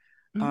Gilmore.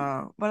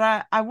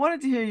 But I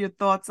wanted to hear your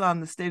thoughts on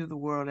the state of the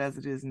world as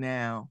it is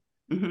now.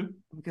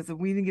 Because if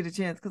we didn't get a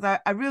chance, because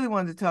I really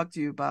wanted to talk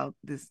to you about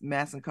this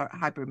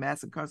hyper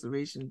mass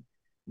incarceration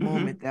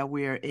moment that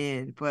we're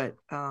in. But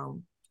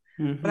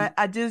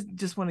I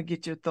just want to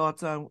get your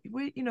thoughts on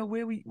where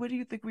do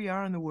you think we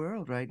are in the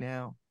world right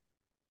now?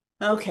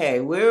 Okay,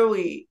 where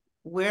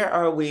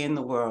are we in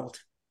the world?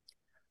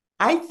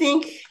 I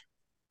think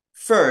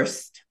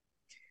first,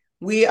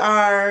 we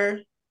are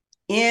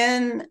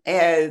in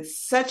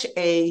such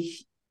an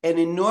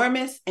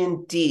enormous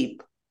and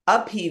deep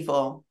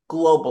upheaval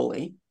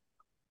globally.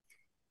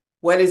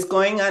 What is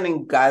going on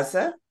in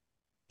Gaza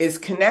is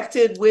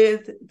connected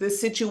with the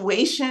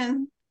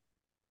situation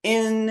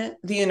in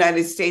the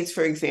United States,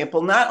 for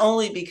example, not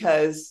only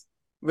because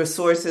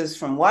resources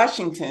from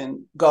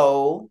Washington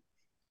go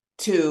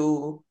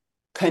to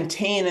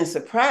contain and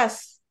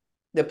suppress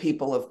the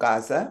people of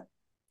Gaza,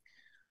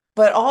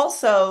 but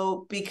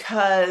also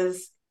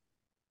because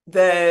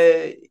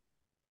the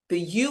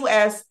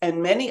US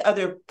and many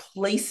other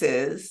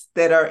places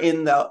that are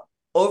in the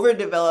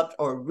overdeveloped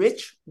or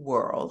rich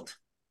world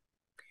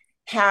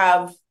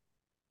have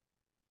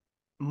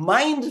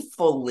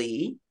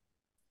mindfully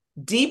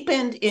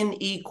deepened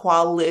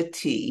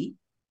inequality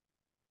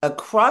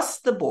across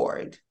the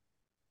board,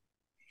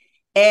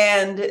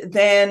 and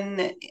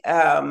then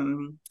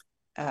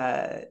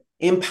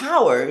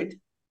empowered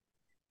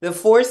the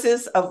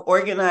forces of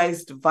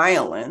organized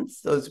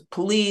violence, those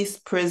police,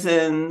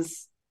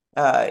 prisons,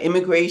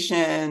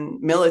 immigration,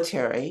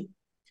 military,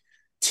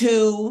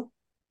 to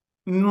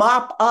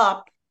mop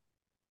up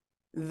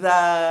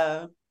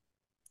the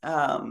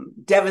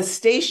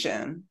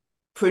devastation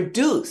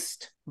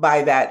produced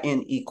by that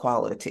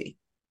inequality.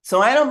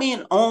 So I don't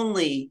mean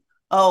only,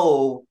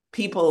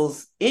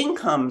 people's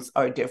incomes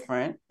are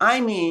different. I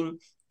mean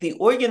the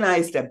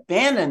organized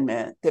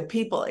abandonment that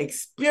people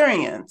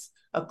experience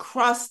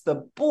across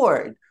the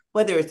board,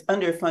 whether it's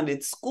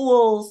underfunded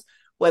schools,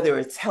 whether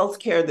it's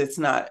healthcare that's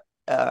not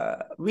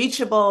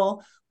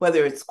reachable,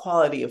 whether it's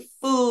quality of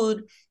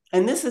food.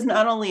 And this is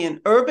not only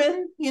in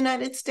urban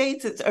United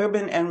States, it's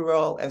urban and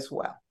rural as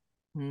well.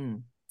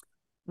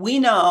 We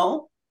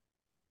know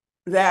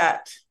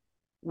that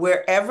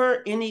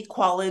wherever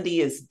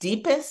inequality is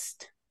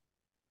deepest,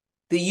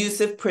 the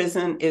use of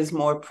prison is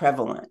more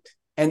prevalent.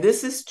 And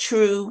this is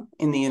true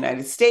in the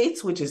United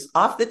States, which is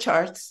off the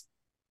charts.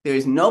 There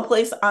is no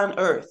place on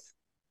earth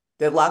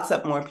that locks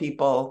up more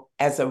people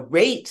as a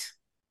rate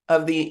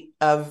of the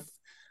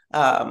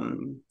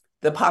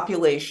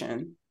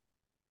population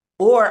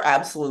or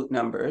absolute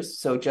numbers,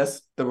 so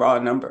just the raw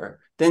number,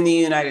 than the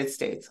United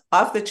States,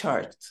 off the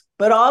charts.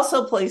 But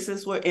also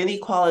places where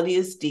inequality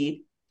is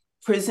deep,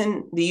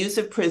 the use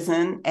of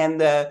prison and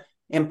the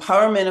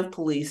empowerment of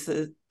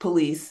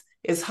police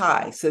is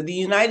high. So the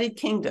United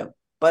Kingdom,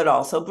 but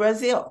also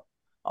Brazil,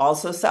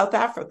 also South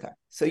Africa.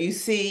 So you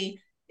see,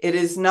 it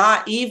is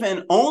not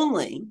even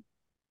only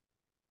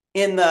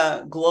in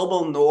the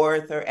global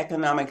north or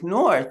economic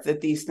north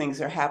that these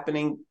things are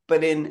happening,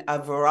 but in a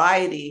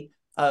variety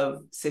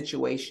of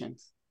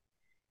situations.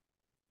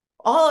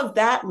 All of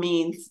that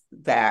means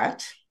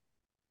that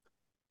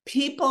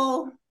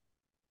people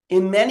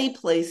in many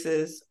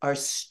places are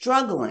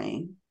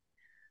struggling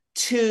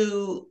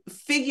to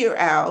figure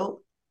out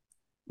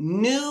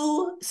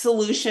new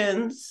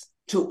solutions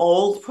to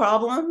old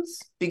problems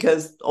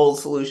because old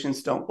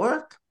solutions don't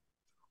work,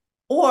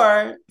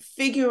 or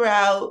figure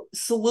out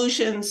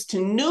solutions to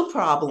new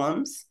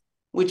problems,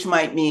 which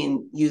might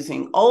mean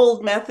using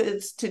old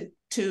methods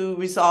to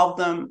resolve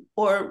them,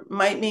 or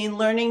might mean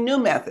learning new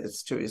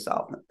methods to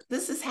resolve them.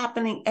 This is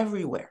happening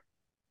everywhere.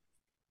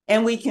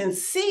 And we can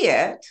see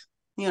it,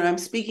 I'm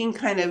speaking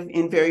kind of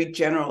in very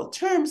general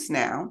terms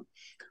now,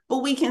 but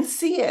we can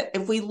see it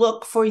if we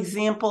look, for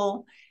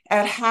example,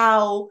 at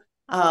how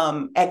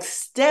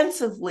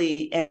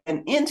extensively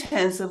and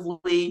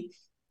intensively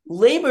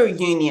labor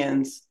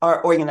unions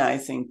are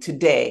organizing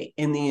today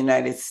in the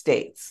United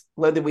States.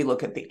 Whether we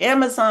look at the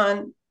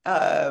Amazon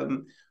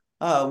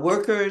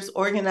workers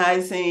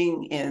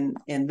organizing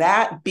in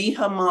that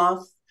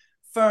behemoth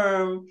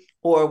firm,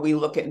 or we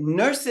look at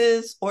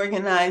nurses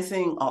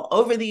organizing all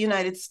over the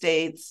United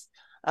States,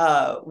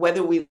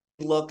 whether we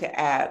look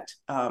at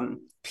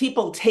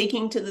people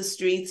taking to the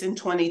streets in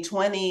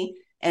 2020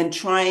 and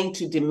trying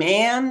to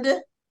demand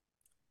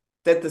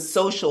that the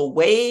social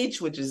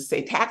wage, which is,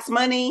 say, tax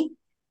money,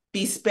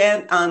 be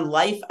spent on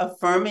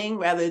life-affirming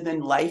rather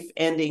than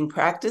life-ending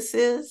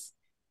practices.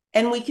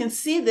 And we can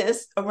see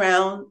this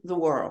around the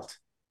world.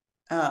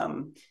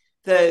 That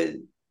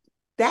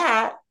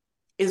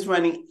is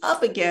running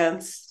up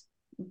against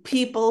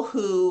people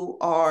who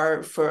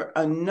are, for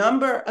a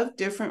number of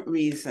different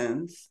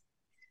reasons,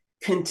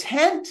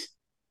 content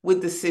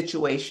with the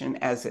situation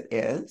as it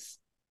is,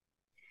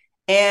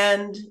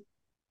 and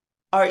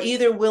are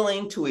either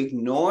willing to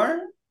ignore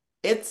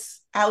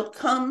its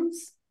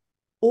outcomes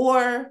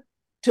or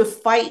to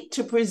fight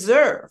to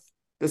preserve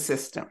the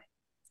system.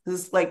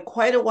 This is like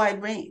quite a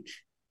wide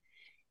range.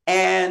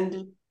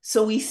 And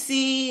so we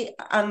see,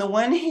 on the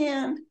one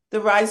hand,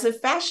 the rise of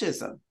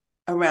fascism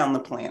around the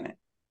planet.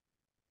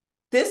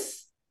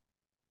 This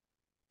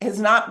has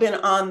not been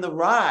on the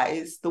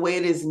rise the way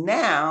it is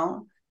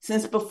now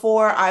since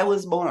before I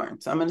was born.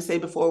 So I'm going to say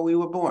before we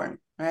were born,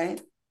 right?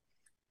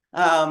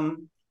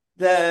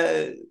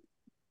 That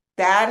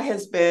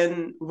has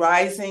been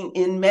rising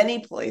in many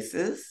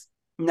places,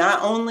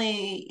 not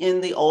only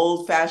in the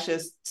old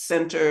fascist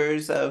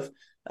centers of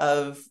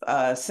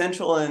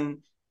Central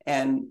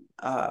and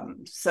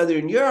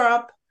Southern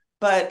Europe,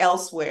 but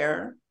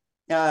elsewhere,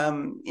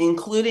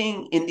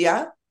 including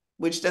India,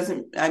 which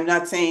doesn't, I'm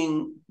not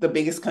saying the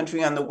biggest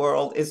country on the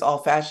world is all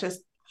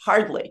fascist,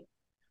 hardly.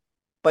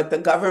 But the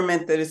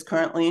government that is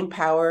currently in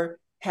power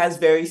has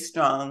very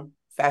strong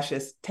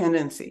fascist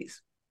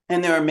tendencies.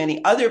 And there are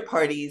many other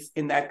parties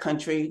in that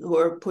country who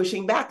are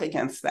pushing back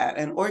against that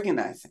and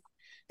organizing.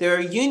 There are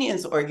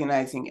unions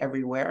organizing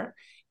everywhere.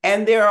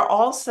 And there are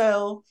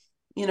also,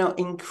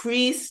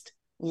 increased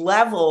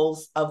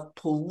levels of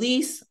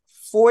police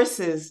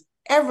forces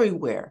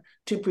everywhere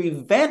to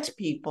prevent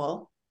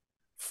people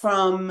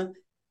from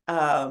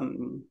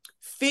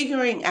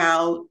figuring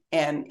out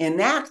and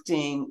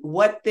enacting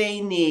what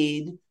they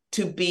need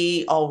to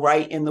be all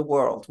right in the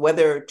world.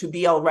 Whether to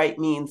be all right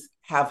means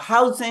have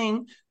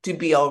housing, to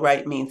be all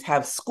right means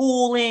have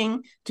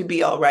schooling, to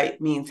be all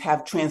right means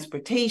have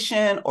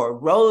transportation or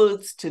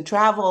roads to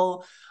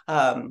travel,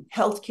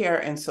 healthcare,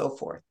 and so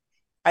forth.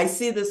 I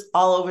see this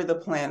all over the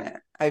planet.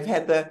 I've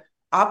had the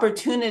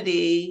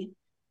opportunity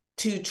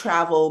to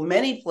travel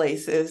many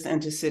places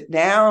and to sit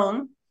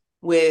down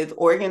with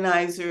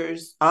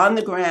organizers on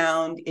the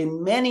ground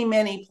in many,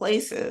 many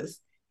places.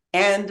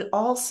 And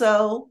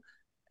also,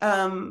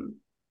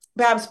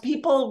 Babz,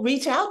 people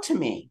reach out to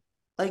me,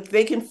 like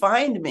they can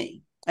find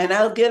me. And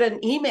I'll get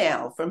an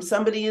email from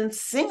somebody in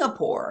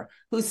Singapore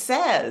who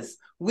says,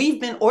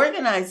 we've been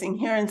organizing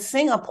here in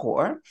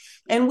Singapore,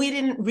 and we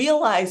didn't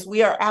realize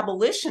we are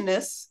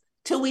abolitionists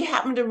till we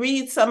happened to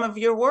read some of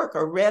your work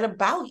or read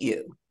about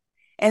you.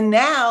 And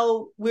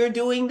now we're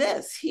doing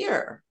this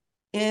here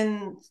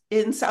in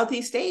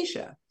Southeast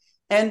Asia.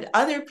 And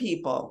other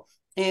people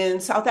in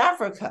South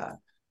Africa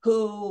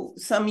who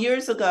some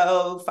years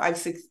ago, 5,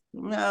 6,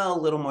 no, a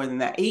little more than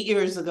that, 8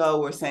 years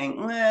ago, were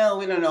saying, well,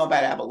 we don't know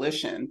about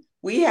abolition.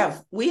 We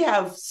have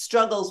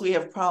struggles, we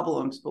have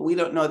problems, but we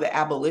don't know that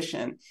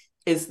abolition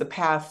is the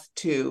path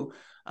to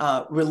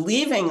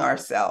relieving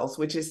ourselves,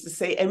 which is to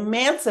say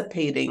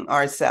emancipating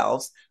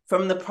ourselves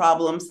from the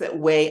problems that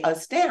weigh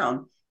us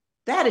down.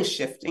 That is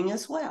shifting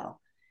as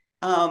well.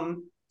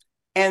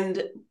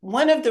 And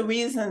one of the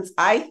reasons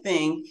I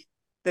think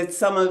that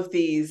some of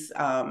these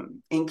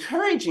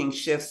encouraging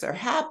shifts are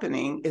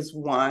happening is,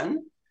 one,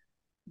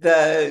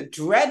 the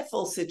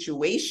dreadful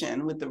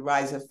situation with the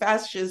rise of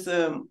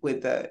fascism,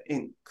 with the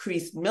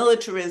increased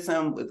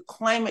militarism, with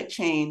climate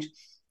change,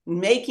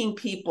 making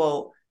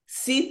people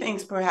see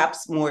things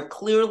perhaps more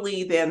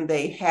clearly than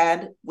they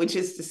had, which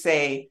is to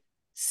say,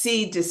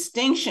 see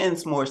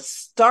distinctions more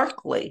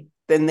starkly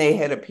than they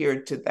had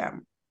appeared to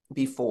them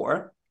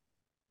before.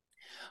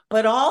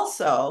 But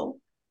also,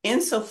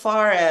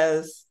 insofar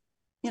as,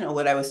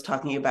 what I was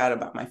talking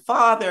about my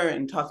father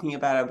and talking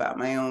about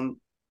my own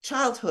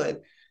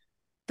childhood,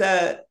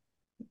 the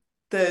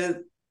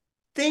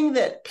thing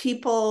that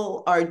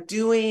people are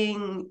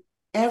doing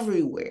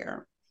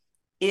everywhere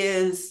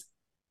is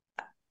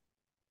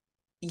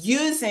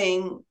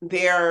using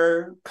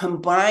their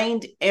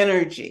combined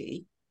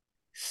energy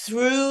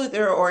through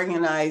their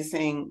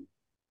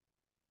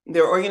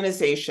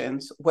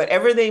organizations,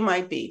 whatever they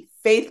might be,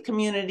 faith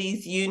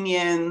communities,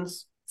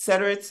 unions,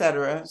 et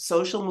cetera,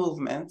 social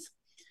movements,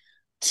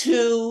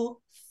 to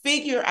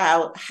figure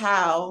out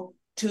how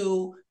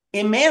to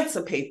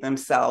emancipate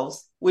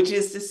themselves, which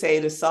is to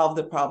say, to solve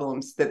the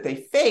problems that they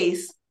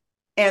face,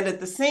 and at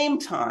the same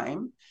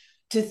time,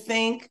 to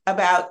think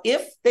about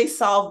if they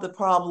solve the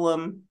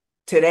problem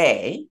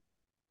today,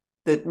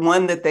 the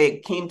one that they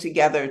came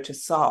together to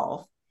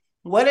solve,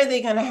 what are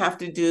they going to have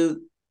to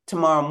do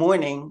tomorrow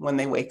morning when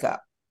they wake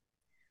up?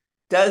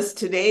 Does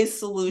today's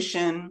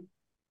solution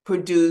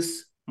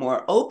produce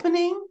more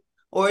opening,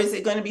 or is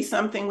it going to be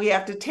something we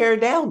have to tear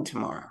down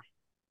tomorrow?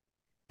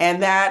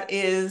 And that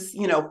is,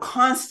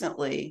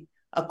 constantly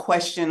a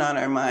question on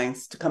our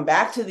minds. To come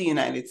back to the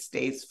United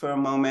States for a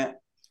moment,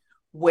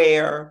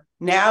 where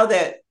now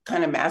that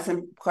kind of mass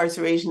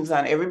incarceration is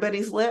on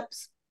everybody's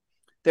lips,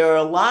 there are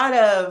a lot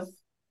of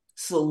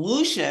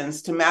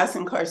solutions to mass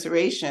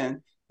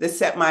incarceration that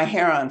set my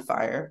hair on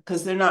fire,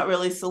 because they're not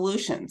really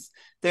solutions.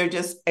 They're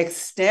just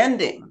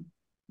extending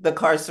the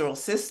carceral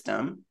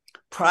system,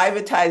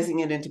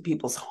 privatizing it into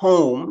people's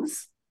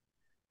homes,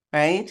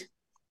 right?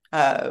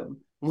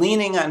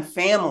 Leaning on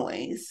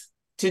families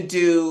to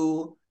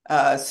do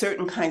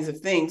certain kinds of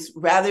things,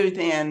 rather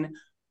than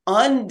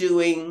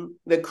undoing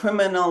the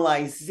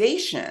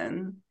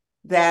criminalization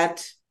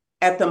that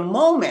at the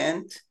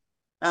moment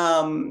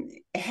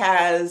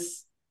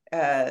has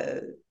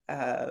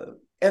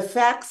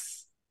effects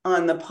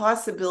on the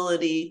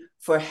possibility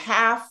for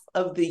half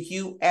of the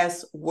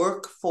US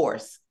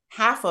workforce,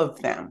 half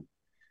of them,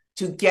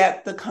 to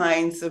get the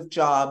kinds of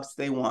jobs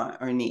they want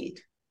or need.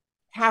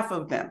 Half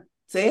of them.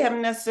 So they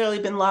haven't necessarily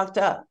been locked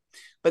up,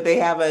 but they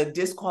have a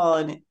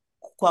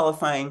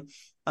disqualifying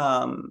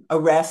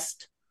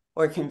arrest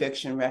or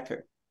conviction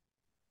record.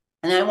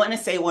 And I want to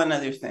say one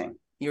other thing.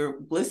 You're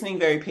listening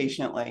very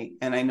patiently,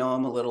 and I know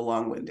I'm a little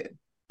long-winded,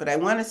 but I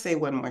want to say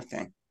one more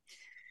thing.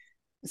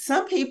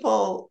 Some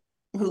people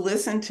who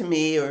listen to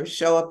me or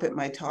show up at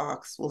my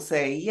talks will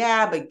say,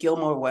 yeah, but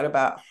Gilmore, what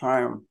about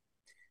harm?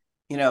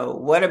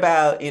 What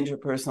about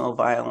interpersonal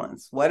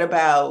violence? What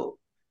about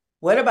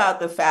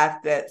the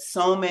fact that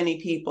so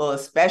many people,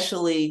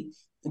 especially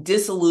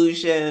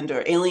disillusioned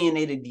or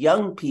alienated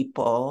young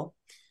people,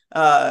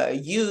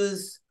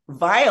 use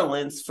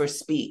violence for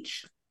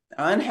speech?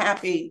 They're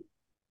unhappy,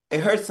 they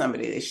hurt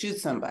somebody, they shoot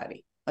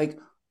somebody. Like,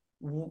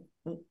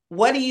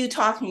 what are you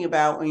talking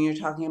about when you're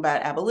talking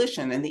about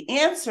abolition? And the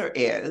answer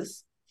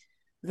is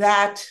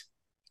that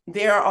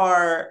there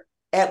are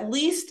at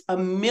least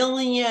 1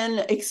 million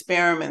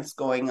experiments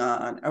going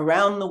on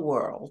around the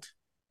world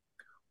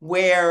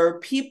where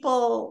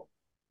people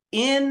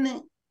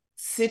in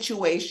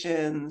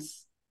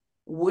situations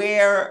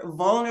where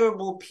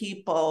vulnerable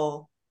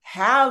people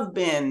have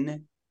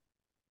been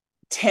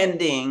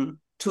tending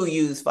to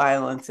use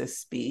violence as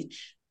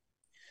speech,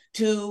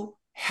 to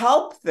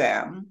help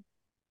them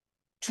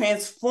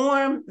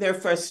transform their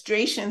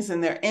frustrations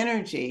and their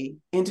energy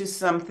into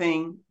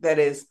something that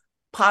is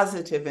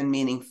positive and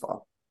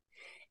meaningful.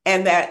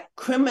 And that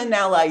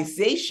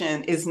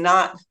criminalization is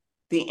not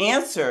the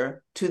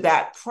answer to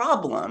that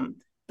problem.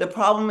 The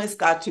problem has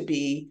got to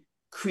be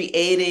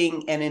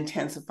creating and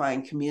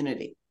intensifying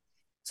community.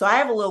 So I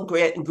have a little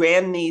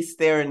grandniece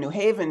there in New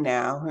Haven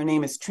now. Her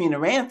name is Trina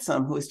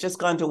Ransom, who has just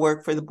gone to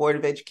work for the Board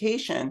of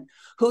Education,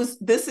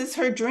 this is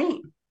her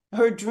dream.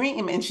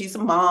 And she's a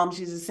mom,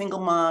 she's a single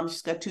mom,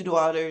 she's got 2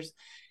 daughters.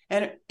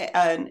 And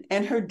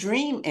her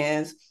dream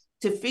is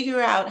to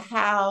figure out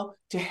how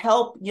to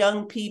help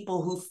young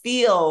people who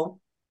feel,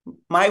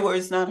 my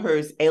words, not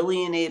hers,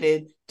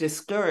 alienated,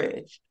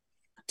 discouraged,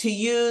 to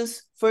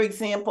use, for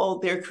example,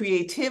 their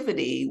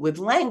creativity with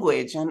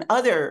language and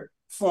other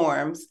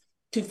forms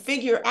to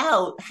figure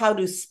out how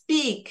to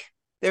speak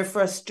their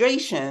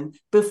frustration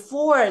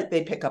before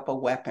they pick up a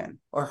weapon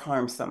or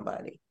harm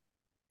somebody.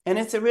 And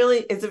it's a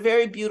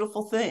very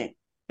beautiful thing.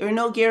 There are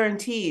no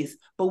guarantees,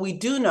 but we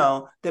do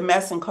know that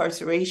mass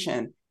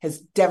incarceration has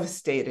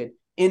devastated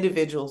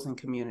individuals and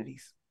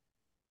communities.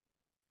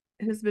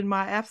 It has been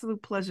my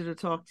absolute pleasure to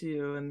talk to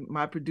you. And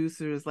my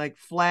producer is like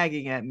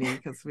flagging at me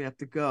because we have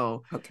to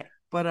go. Okay.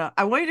 But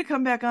I want you to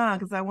come back on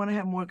because I want to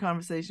have more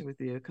conversation with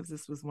you because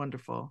this was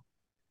wonderful.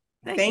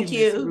 Thank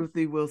you. Ms.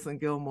 Ruthie Wilson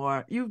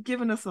Gilmore. You've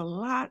given us a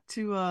lot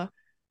to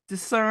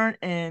discern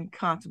and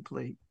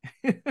contemplate.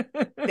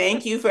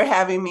 Thank you for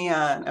having me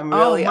on. I'm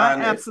really honored.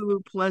 My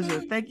absolute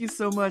pleasure. Thank you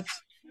so much.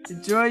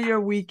 Enjoy your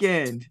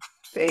weekend.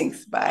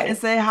 Thanks. Bye. And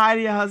say hi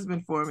to your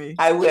husband for me.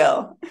 I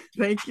will.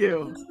 Thank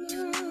you.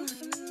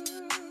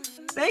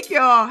 Thank you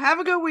all. Have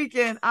a good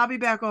weekend. I'll be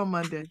back on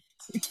Monday.